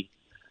maybe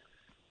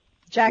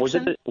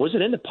Jackson. Was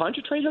it in the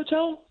Pontchartrain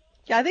Hotel?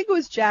 Yeah, I think it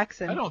was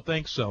Jackson. I don't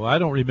think so. I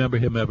don't remember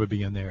him ever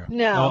being there.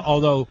 No.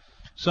 Although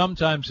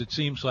sometimes it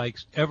seems like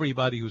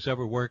everybody who's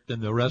ever worked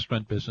in the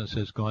restaurant business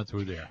has gone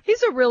through there.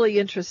 He's a really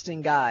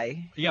interesting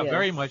guy. Yeah,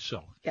 very much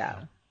so.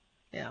 Yeah.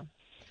 Yeah.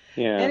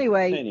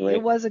 Anyway,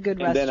 it was a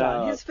good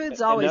restaurant. His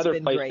food's always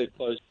been great.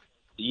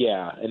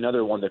 Yeah,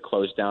 another one that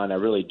closed down. I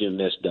really do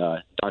miss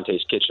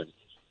Dante's Kitchen.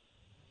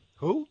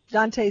 Who?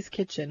 Dante's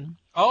Kitchen.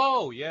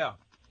 Oh, yeah.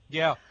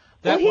 Yeah.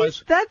 That's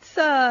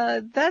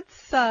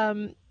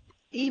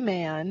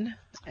E-Man.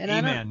 And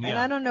E-Man, and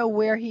I don't know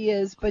where he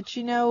is, but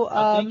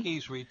I think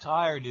he's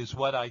retired is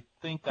what I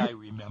think I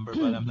remember,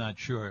 but I'm not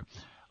sure.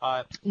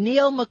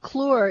 Neil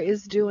McClure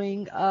is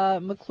doing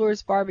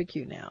McClure's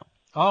Barbecue now.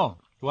 Oh,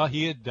 well,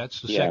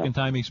 that's the second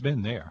time he's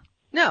been there.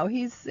 No,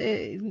 he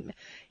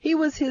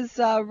was his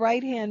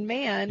right-hand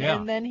man,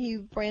 and then he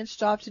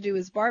branched off to do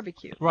his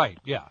barbecue. Right,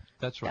 yeah,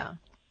 that's right. Yeah.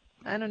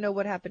 I don't know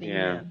what happened to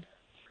E-Man.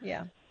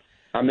 Yeah.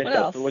 I mean,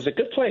 it was a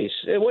good place.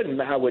 I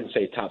wouldn't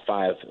say top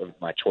 5 of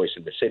my choice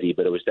in the city,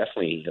 but it was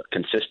definitely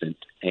consistent,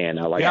 and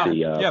I like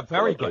the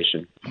very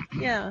location.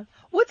 Good. Yeah.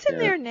 What's in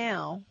there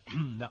now?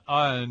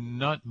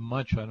 Not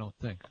much, I don't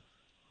think.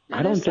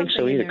 I don't think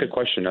so either. Good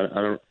question.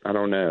 I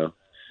don't know.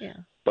 Yeah.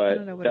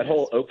 But that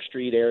whole Oak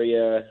Street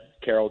area,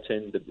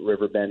 Carrollton, the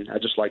Riverbend, I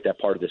just like that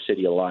part of the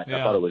city a lot. Yeah.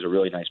 I thought it was a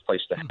really nice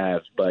place to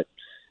have, but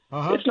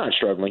it's not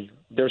struggling.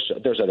 There's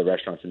other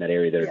restaurants in that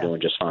area that are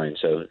doing just fine.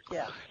 So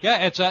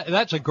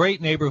that's a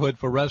great neighborhood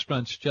for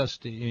restaurants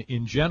just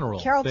in general.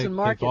 Carrollton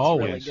Market's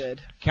really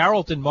good.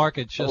 Carrollton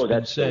Market's just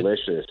been said.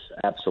 Delicious.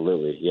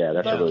 Absolutely. Yeah,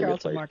 that's a really Carrollton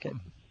good place. Market.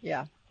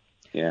 Yeah.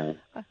 Yeah.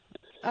 All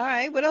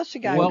right. What else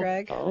you got,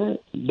 Greg? No,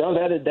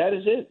 that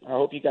is it. I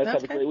hope you guys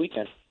have a great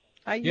weekend.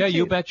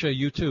 You betcha.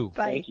 You too.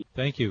 Bye.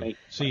 Thank you.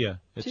 See ya.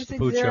 It's the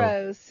Poot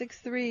Show.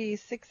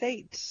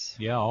 260-6368.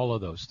 Yeah, all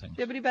of those things.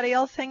 Do you have anybody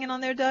else hanging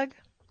on there, Doug?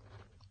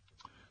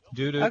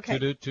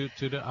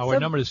 Our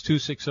number is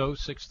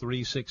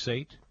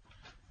 260-6368.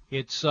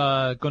 It's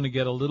going to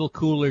get a little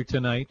cooler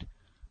tonight.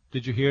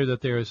 Did you hear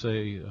that there's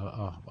a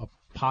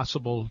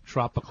possible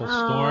tropical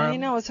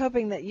storm? I was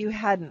hoping that you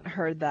hadn't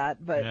heard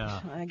that, but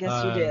I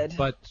guess you did.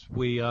 But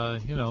we,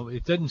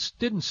 it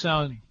didn't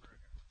sound.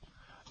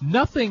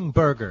 Nothing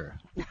burger.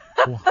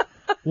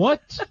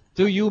 What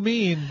do you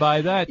mean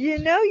by that?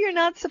 You're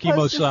not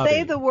supposed to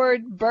say the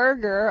word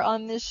burger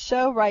on this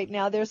show right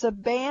now. There's a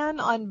ban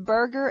on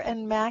burger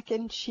and mac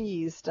and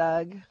cheese,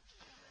 Doug.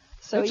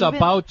 So it's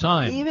about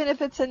time. Even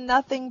if it's a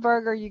nothing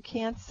burger, you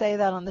can't say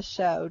that on the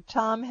show.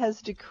 Tom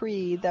has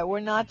decreed that we're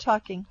not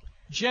talking.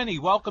 Jenny,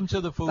 welcome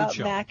to the Food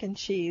Show. About mac and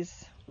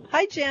cheese.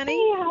 Hi, Jenny.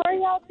 Hey, how are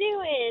y'all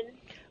doing?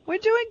 We're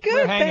doing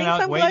good, thanks.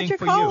 I'm glad you're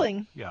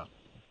calling. Yeah.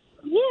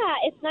 Yeah,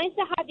 it's nice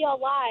to have y'all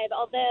live,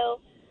 although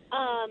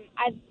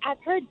I've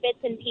heard bits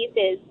and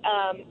pieces.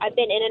 I've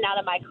been in and out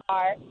of my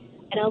car,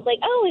 and I was like,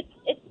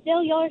 it's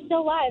still, y'all are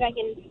still live. I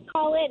can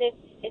call in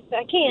if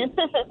I can.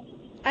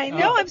 I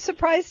know. I'm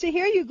surprised to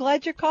hear you.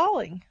 Glad you're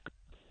calling.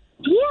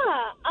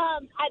 Yeah,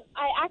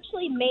 I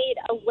actually made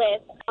a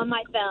list on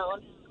my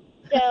phone,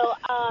 so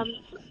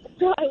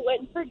I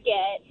wouldn't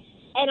forget,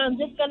 and I'm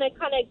just going to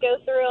kind of go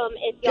through them.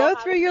 Go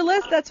through your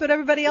list. That's what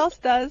everybody else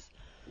does.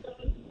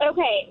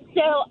 Okay,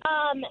 so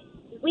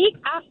week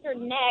after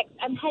next,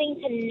 I'm heading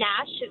to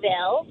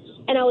Nashville,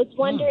 and I was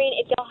wondering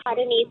if y'all had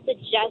any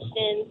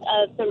suggestions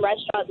of some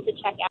restaurants to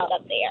check out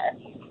up there.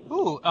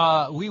 Ooh,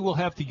 we will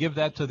have to give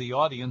that to the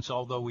audience,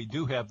 although we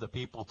do have the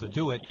people to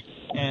do it.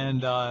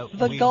 And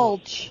the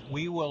Gulch.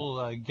 We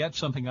will get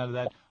something out of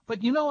that.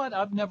 But you know what?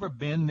 I've never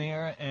been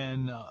there,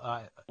 and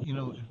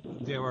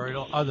there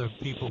are other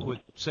people who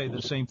would say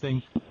the same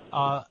thing.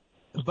 But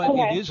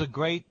it is a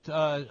great,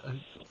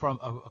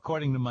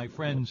 according to my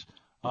friends,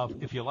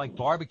 if you like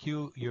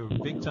barbecue, you're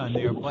big time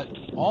there. But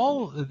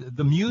all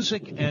the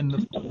music and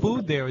the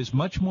food there is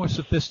much more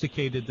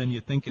sophisticated than you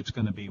think it's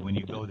going to be when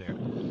you go there.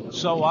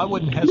 So I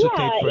wouldn't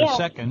hesitate for a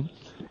second.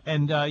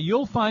 And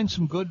you'll find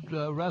some good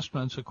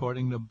restaurants,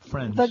 according to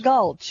friends. The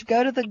Gulch.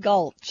 Go to the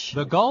Gulch.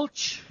 The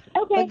Gulch?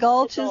 Okay. The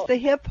Gulch is the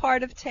hip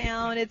part of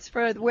town. It's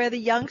for where the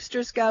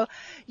youngsters go.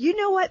 You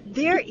know what?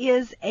 There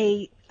is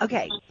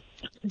okay.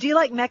 Do you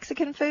like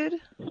Mexican food?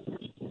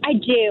 I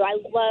do. I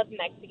love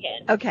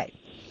Mexican. Okay.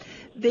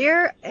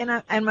 There, and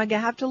I'm going to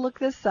have to look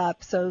this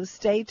up, so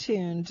stay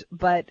tuned,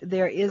 but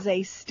there is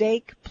a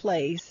steak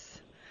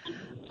place.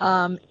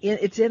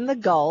 It's in the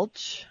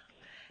Gulch,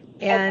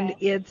 and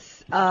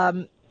it's,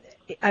 I'm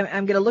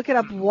going to look it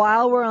up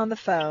while we're on the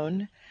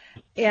phone,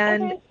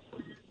 and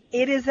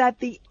it is at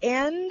the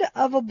end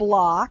of a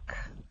block,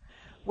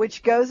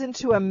 which goes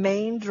into a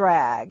main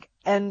drag,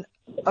 and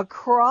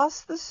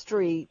across the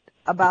street,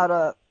 about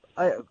a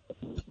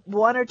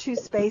one or two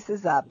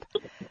spaces up,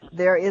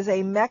 there is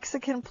a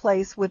Mexican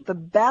place with the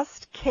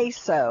best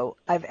queso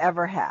I've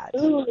ever had.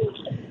 Ooh,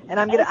 and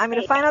I'm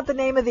gonna find out the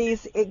name of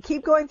these.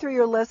 Keep going through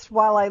your list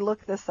while I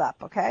look this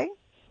up, okay?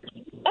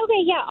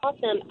 Okay, yeah,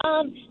 awesome.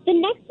 The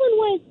next one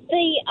was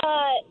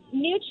the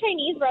new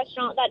Chinese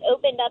restaurant that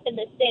opened up in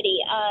the city.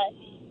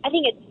 I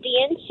think it's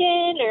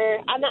Dianchin,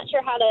 or I'm not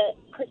sure how to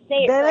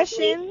say it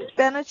correctly.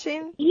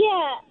 Benachin?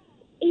 Yeah.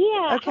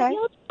 Okay. Have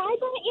you tried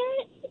that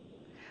yet?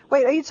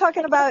 Wait, are you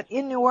talking about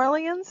in New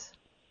Orleans?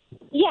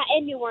 Yeah,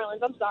 in New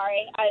Orleans. I'm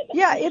sorry.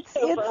 It's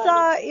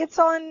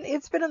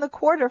been in the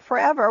Quarter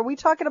forever. Are we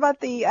talking about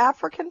the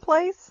African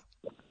place?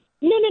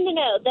 No.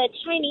 The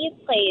Chinese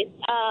place.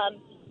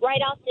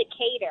 right off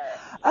Decatur.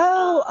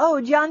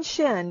 Oh,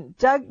 Jianshin.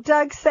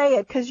 Doug, say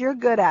it because you're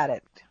good at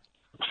it.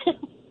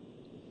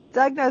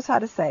 Doug knows how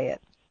to say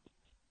it.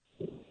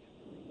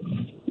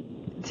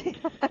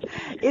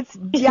 It's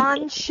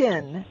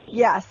Jianshin.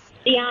 Yes.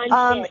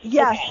 Jianshin.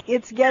 Yes,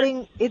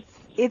 okay.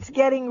 it's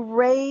getting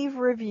rave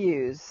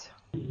reviews.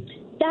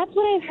 That's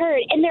what I've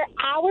heard. And their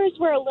hours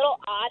were a little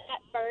odd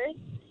at first.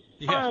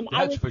 Yeah,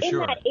 I that's was for in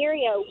sure. that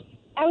area.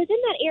 I was in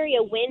that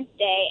area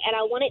Wednesday, and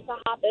I wanted to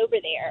hop over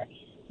there,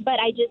 but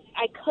I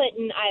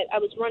couldn't. I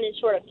was running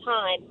short of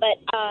time. But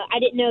I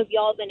didn't know if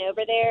y'all been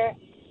over there,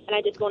 and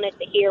I just wanted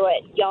to hear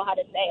what y'all had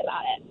to say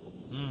about it.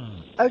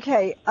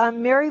 Okay,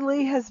 Mary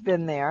Lee has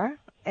been there,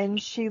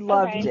 and she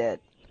loved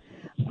it.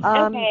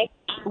 Okay.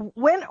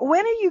 When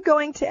are you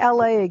going to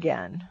LA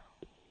again?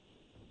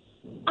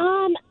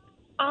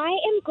 I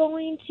am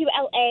going to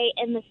LA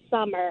in the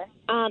summer.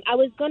 I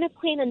was going to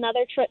plan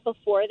another trip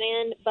before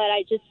then, but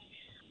I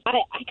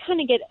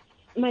kind of get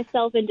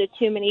myself into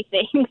too many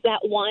things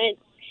at once.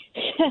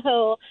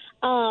 So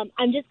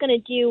I'm just going to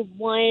do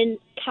one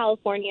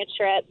California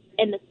trip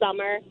in the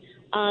summer.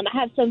 I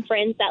have some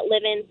friends that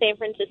live in San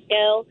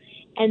Francisco,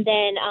 and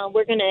then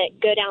we're going to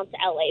go down to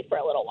LA for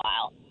a little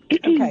while.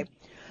 Okay.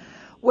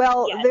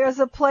 Well, Yes. there's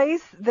a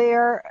place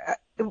there.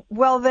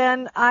 Well,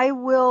 then I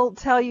will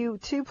tell you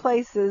two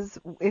places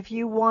if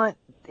you want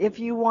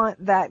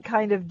that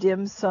kind of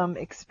dim sum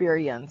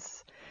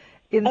experience.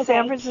 In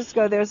San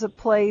Francisco, there's a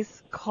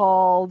place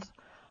called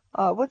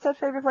what's that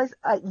favorite place?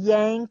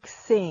 Yang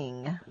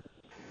Sing.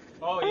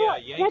 Oh yeah,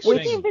 Yang That's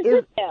Sing. San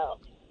Francisco.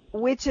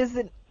 Which is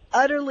an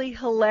utterly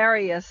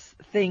hilarious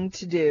thing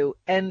to do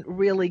and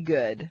really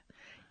good.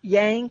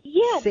 Yang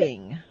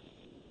Sing.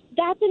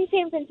 That's in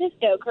San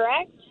Francisco,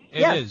 correct?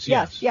 It is,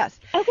 yes.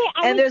 Okay,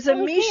 And there's a I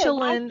was Michelin.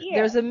 there last year.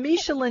 There's a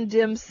Michelin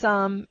dim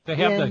sum. They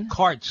have the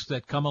carts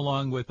that come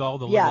along with all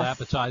the little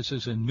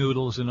appetizers and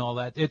noodles and all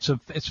that. It's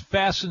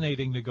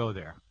fascinating to go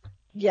there.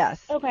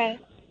 Yes. Okay.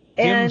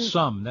 Dim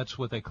sum, that's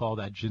what they call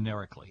that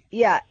generically.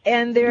 Yeah,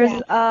 and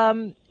there's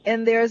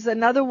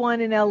another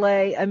one in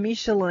LA, a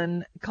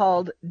Michelin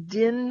called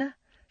Din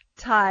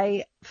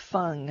Tai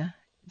Fung.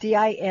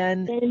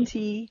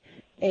 DINTAIFUNG.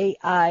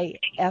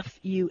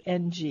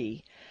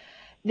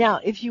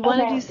 Now, if you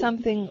want to do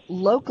something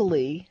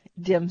locally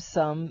dim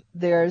sum,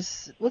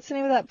 there's, what's the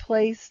name of that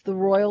place? The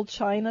Royal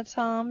China,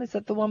 Tom? Is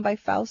that the one by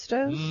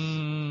Fausto's? I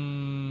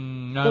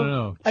don't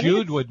know.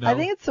 Jude would know. I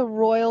think it's the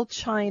Royal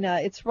China.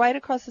 It's right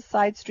across the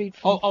side street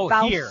from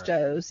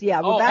Fausto's. Here.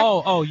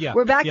 Yeah, yeah.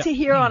 We're back to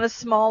here on a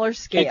smaller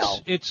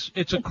scale. It's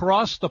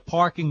across the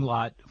parking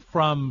lot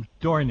from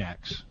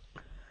Dornex.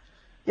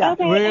 Yeah.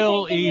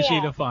 Real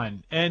easy to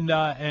find. And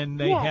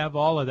they have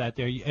all of that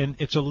there. And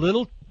it's a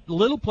little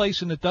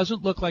place, and it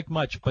doesn't look like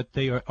much, but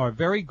they are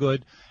very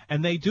good.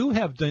 And they do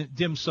have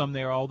dim sum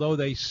there, although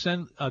they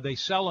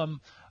sell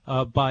them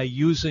by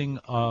using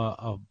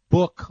a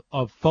book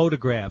of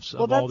photographs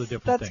of all the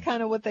different things. That's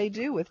kind of what they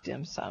do with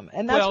dim sum.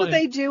 And that's what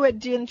they do at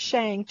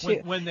Jianshang,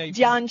 too.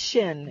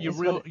 Jianshin.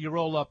 You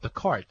roll up the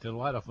cart. A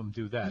lot of them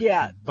do that.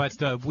 Yeah. But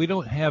we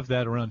don't have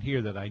that around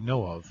here that I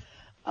know of.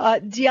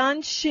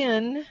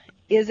 Jianshin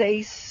is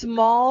a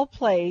small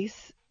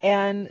place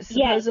and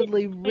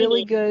supposedly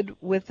really good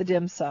with the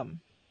dim sum.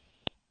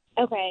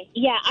 Okay.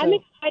 Yeah, So- I'm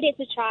excited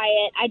to try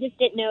it. I just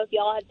didn't know if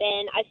y'all had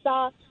been. I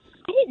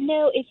didn't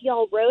know if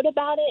y'all wrote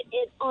about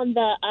it on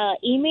the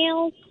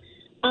emails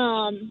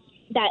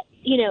that,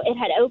 it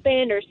had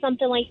opened or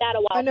something like that a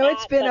while back. I know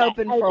it's been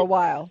open for a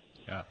while.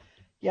 Yeah.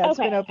 Yeah, it's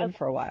been open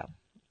for a while.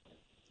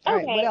 All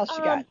right, what else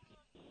you got?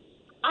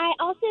 I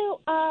also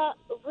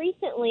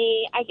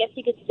recently, I guess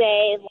you could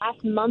say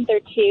last month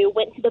or two,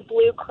 went to the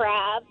Blue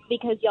Crab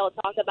because y'all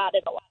talk about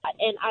it a lot,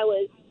 and I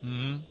was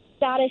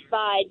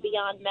satisfied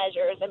beyond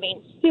measures. I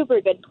mean,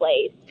 super good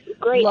place,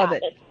 great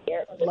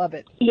atmosphere. Love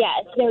it.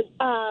 Yes, their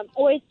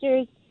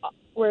oysters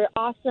were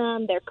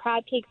awesome. Their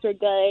crab cakes were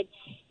good,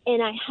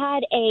 and I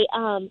had a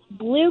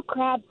blue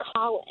crab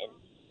Collins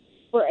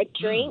for a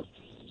drink.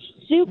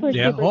 Super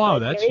good.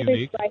 That's very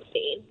unique.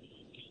 Refreshing.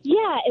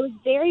 Yeah, it was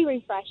very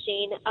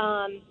refreshing.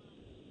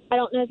 I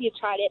don't know if you've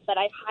tried it, but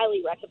I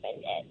highly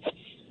recommend it.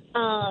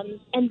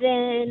 And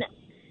then,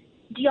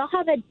 do y'all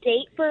have a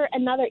date for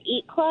another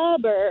Eat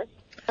Club, or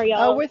are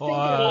y'all we're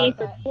thinking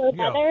for cool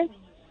weather?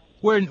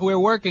 We're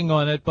working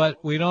on it,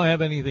 but we don't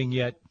have anything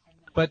yet.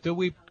 But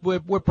we're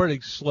pretty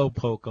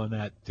slowpoke on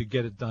that to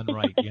get it done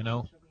right,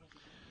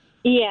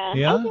 Yeah.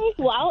 Yeah? Okay.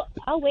 Well,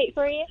 I'll wait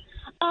for you.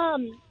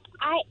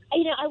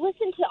 I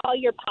listened to all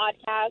your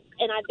podcasts,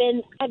 and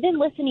I've been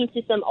listening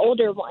to some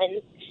older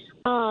ones.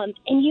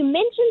 And you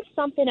mentioned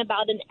something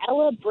about an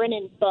Ella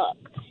Brennan book.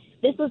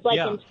 This was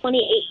in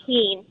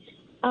 2018.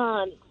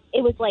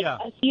 It was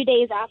a few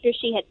days after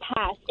she had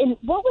passed. And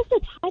what was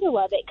the title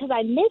of it? Because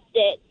I missed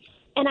it,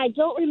 and I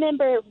don't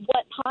remember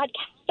what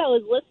podcast I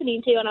was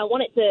listening to, and I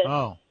wanted to.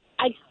 Oh.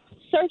 I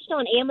searched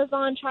on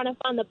Amazon trying to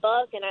find the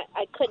book, and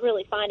I couldn't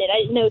really find it. I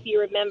didn't know if you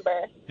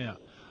remember. Yeah.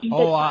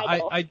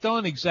 I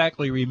don't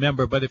exactly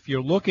remember, but if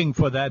you're looking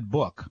for that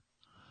book,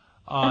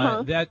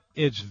 That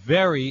it's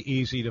very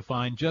easy to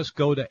find. Just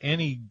go to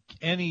any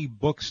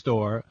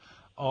bookstore,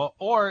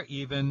 or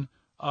even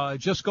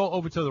just go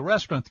over to the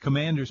restaurant,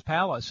 Commander's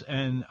Palace,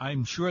 and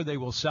I'm sure they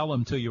will sell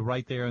them to you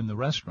right there in the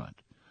restaurant.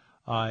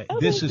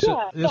 This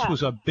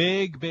was a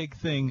big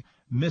thing.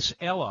 Miss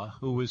Ella,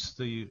 who was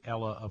the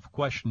Ella of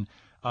question,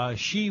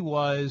 she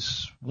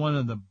was one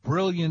of the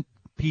brilliant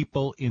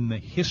people in the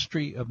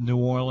history of New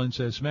Orleans.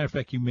 As a matter of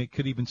fact, you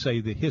could even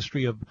say the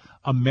history of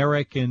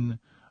American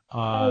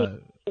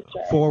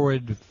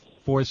forward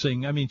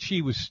forcing. I mean,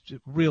 she was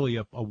really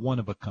a one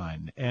of a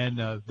kind. And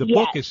the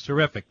book is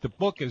terrific. The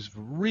book is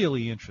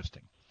really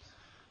interesting.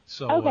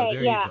 So there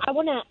you go.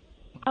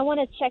 I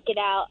wanna check it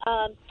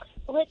out.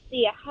 Let's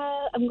see.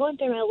 I'm going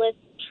through my list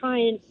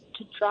trying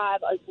to drive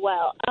as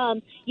well.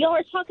 Y'all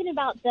were talking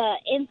about the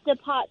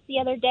Instapots the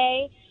other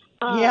day.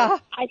 I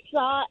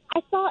saw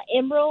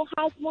Emerald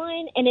has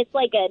one, and it's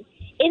like an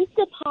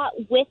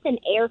Instapot with an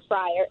air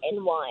fryer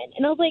in one.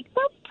 And I was like,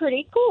 that's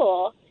pretty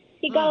cool.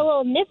 He got a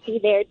little nifty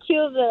there.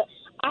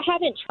 I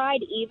haven't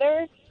tried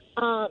either,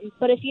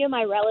 but a few of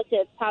my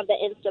relatives have the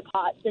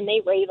Instapots, and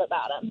they rave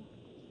about them.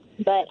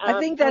 But I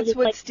think that's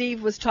what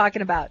Steve was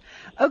talking about.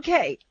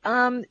 Okay,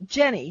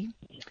 Jenny,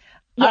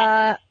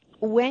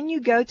 when you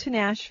go to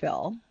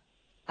Nashville,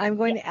 I'm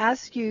going to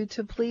ask you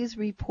to please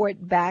report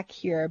back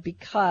here,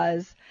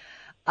 because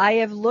I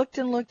have looked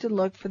and looked and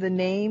looked for the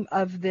name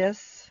of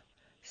this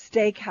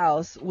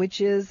steakhouse,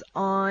 which is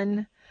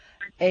on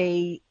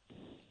a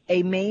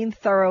main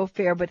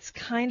thoroughfare, but it's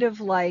kind of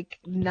like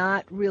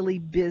not really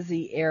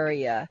busy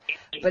area,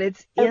 but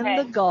it's in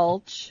the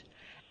Gulch.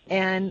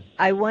 And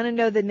I want to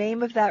know the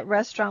name of that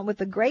restaurant with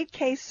the great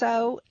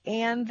queso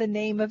and the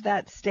name of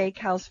that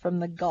steakhouse from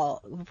the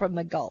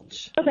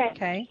Gulch.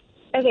 Okay.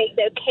 Okay,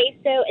 so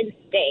queso and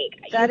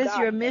steak. That is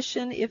your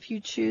mission if you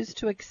choose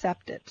to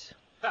accept it.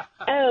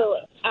 Oh,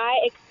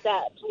 I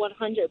accept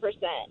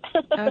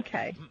 100%.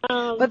 Okay.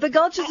 But the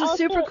Gulch is a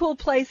super cool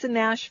place in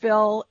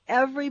Nashville.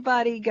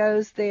 Everybody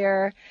goes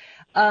there.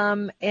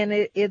 And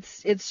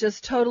it's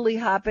just totally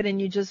hopping, and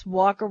you just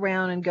walk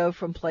around and go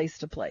from place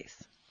to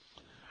place.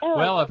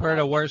 Well, I've heard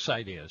of worse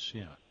ideas.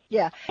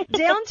 Yeah.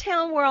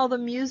 Downtown, where all the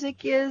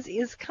music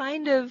is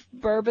kind of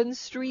Bourbon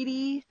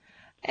Streety,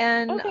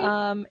 and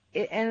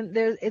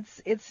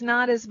it's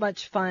not as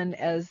much fun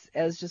as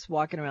just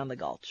walking around the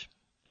Gulch.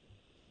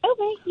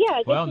 Okay,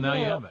 yeah. Well, now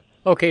you have it.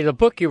 Okay, the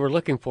book you were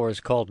looking for is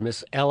called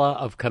Miss Ella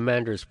of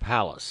Commander's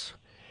Palace,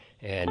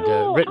 and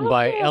written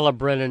by Ella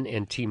Brennan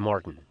and T.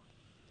 Martin.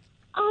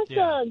 Awesome.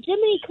 Yeah.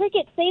 Jiminy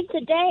Cricket saves the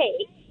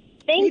day.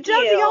 Thank you.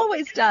 He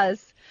always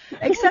does.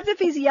 Except if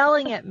he's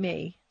yelling at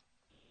me.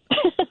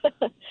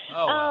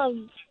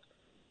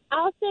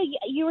 Also,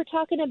 you were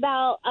talking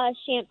about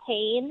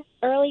champagne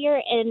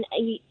earlier, and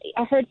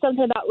I heard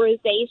something about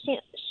rosé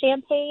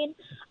champagne.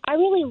 I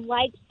really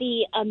liked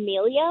the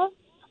Amelia.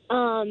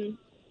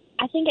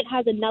 I think it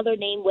has another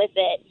name with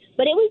it,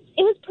 but it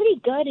was pretty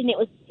good, and it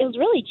was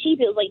really cheap.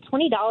 It was like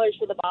 $20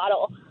 for the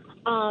bottle,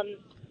 and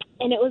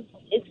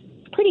it's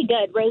pretty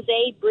good.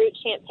 Rosé Brut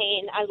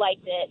champagne. I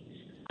liked it.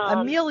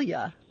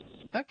 Amelia.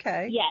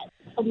 Okay. Yes,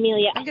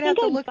 Amelia. I'm going to have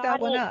to look that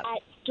one up.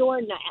 At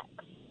Dornax.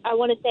 I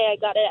want to say I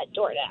got it at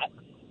Dornax.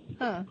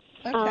 Huh.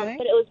 Okay.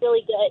 But it was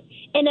really good.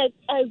 And a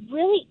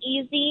really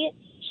easy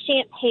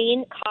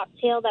champagne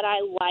cocktail that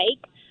I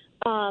like.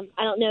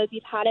 I don't know if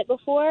you've had it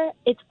before.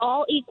 It's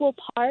all equal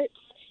parts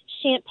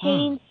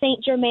champagne,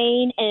 Saint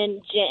Germain,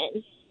 and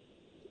gin.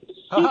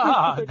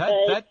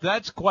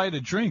 That's quite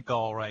a drink,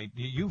 all right.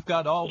 You've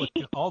got all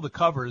the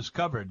covers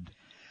covered.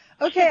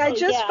 Okay, I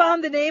just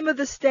found the name of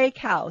the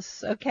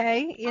steakhouse,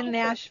 in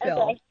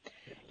Nashville. Okay.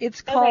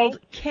 It's called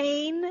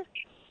Kayne,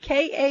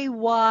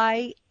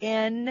 Kayne.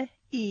 N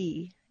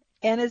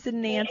as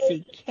in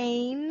Nancy.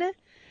 Kayne.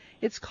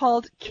 It's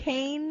called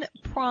Kayne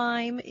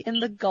Prime in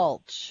the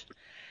Gulch.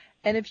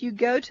 And if you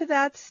go to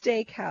that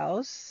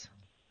steakhouse,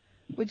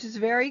 which is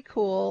very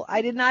cool,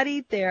 I did not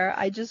eat there.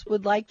 I just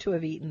would like to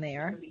have eaten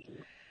there.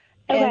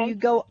 Okay. And you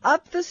go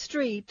up the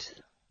street.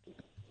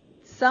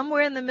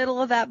 Somewhere in the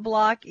middle of that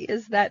block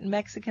is that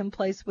Mexican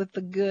place with the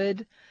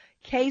good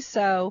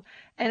queso,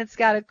 and it's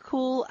got a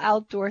cool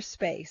outdoor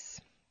space.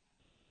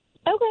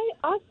 Okay,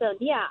 awesome.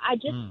 Yeah, I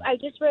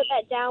just wrote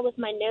that down with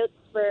my notes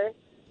for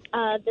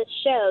the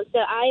show, so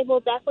I will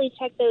definitely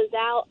check those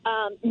out.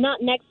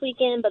 Not next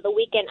weekend, but the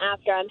weekend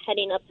after. I'm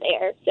heading up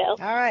there. So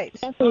all right.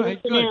 Definitely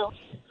to know.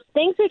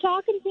 Thanks for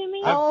talking to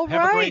me. All right.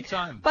 Have a great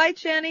time. Bye,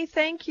 Jenny.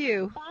 Thank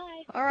you.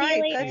 Bye. All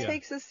right, that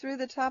takes us through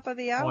the top of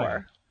the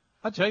hour.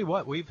 I'll tell you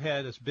what, we've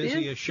had as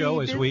busy a show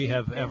as we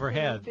have ever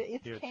had.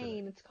 It's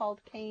Kayne. It's called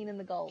Kayne in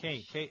the Gulch.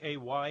 Kayne, Kayne.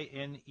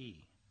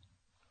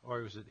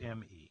 Or was it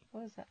M-E?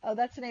 What is that? Oh,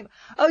 that's the name.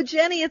 Oh,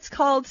 Jenny, it's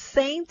called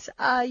Saint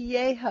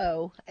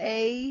Anejo.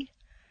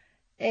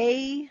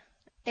 A-N-E-J-O.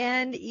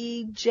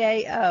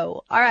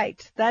 All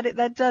right,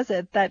 that does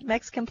it. That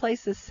Mexican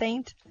place is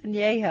Saint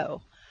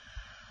Anejo.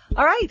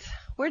 All right,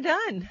 we're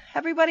done.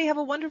 Everybody have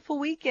a wonderful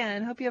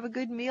weekend. Hope you have a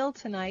good meal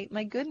tonight.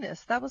 My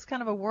goodness, that was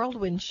kind of a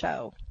whirlwind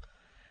show.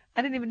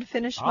 I didn't even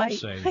finish I'll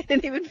say. I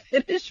didn't even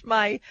finish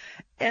my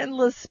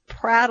endless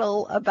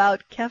prattle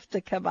about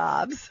kefta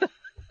kebabs.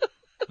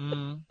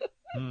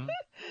 Mm-hmm.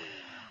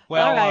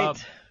 Well, all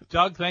right.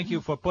 Doug, thank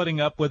you for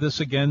putting up with us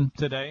again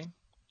today.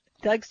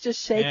 Doug's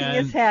just shaking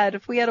his head.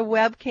 If we had a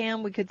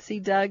webcam, we could see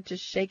Doug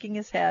just shaking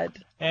his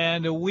head.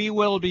 And we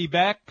will be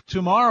back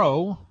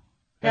tomorrow.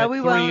 No,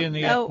 we won't.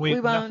 We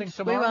won't. Nothing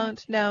tomorrow? We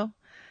won't. No,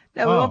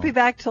 we won't be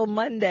back till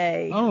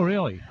Monday. Oh,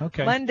 really?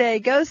 Okay. Monday.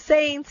 Go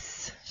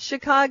Saints.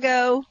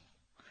 Chicago.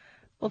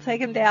 We'll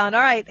take him down.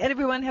 All right. And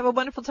everyone, have a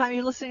wonderful time.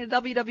 You're listening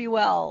to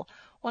WWL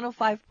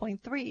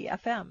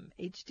 105.3 FM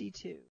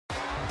HD2.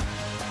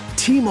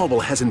 T-Mobile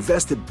has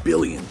invested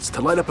billions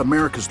to light up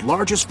America's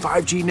largest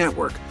 5G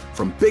network,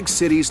 from big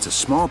cities to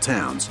small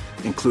towns,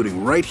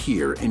 including right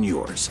here in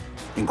yours.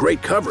 And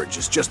great coverage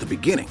is just the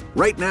beginning.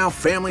 Right now,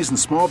 families and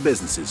small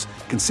businesses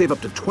can save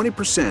up to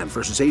 20%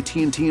 versus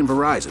AT&T and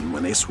Verizon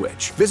when they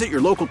switch. Visit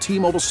your local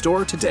T-Mobile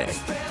store today.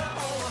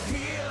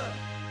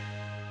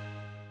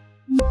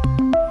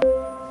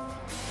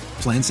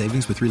 Plan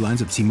savings with 3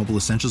 lines of T-Mobile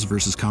Essentials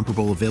versus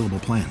comparable available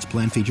plans.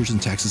 Plan features and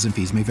taxes and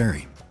fees may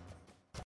vary.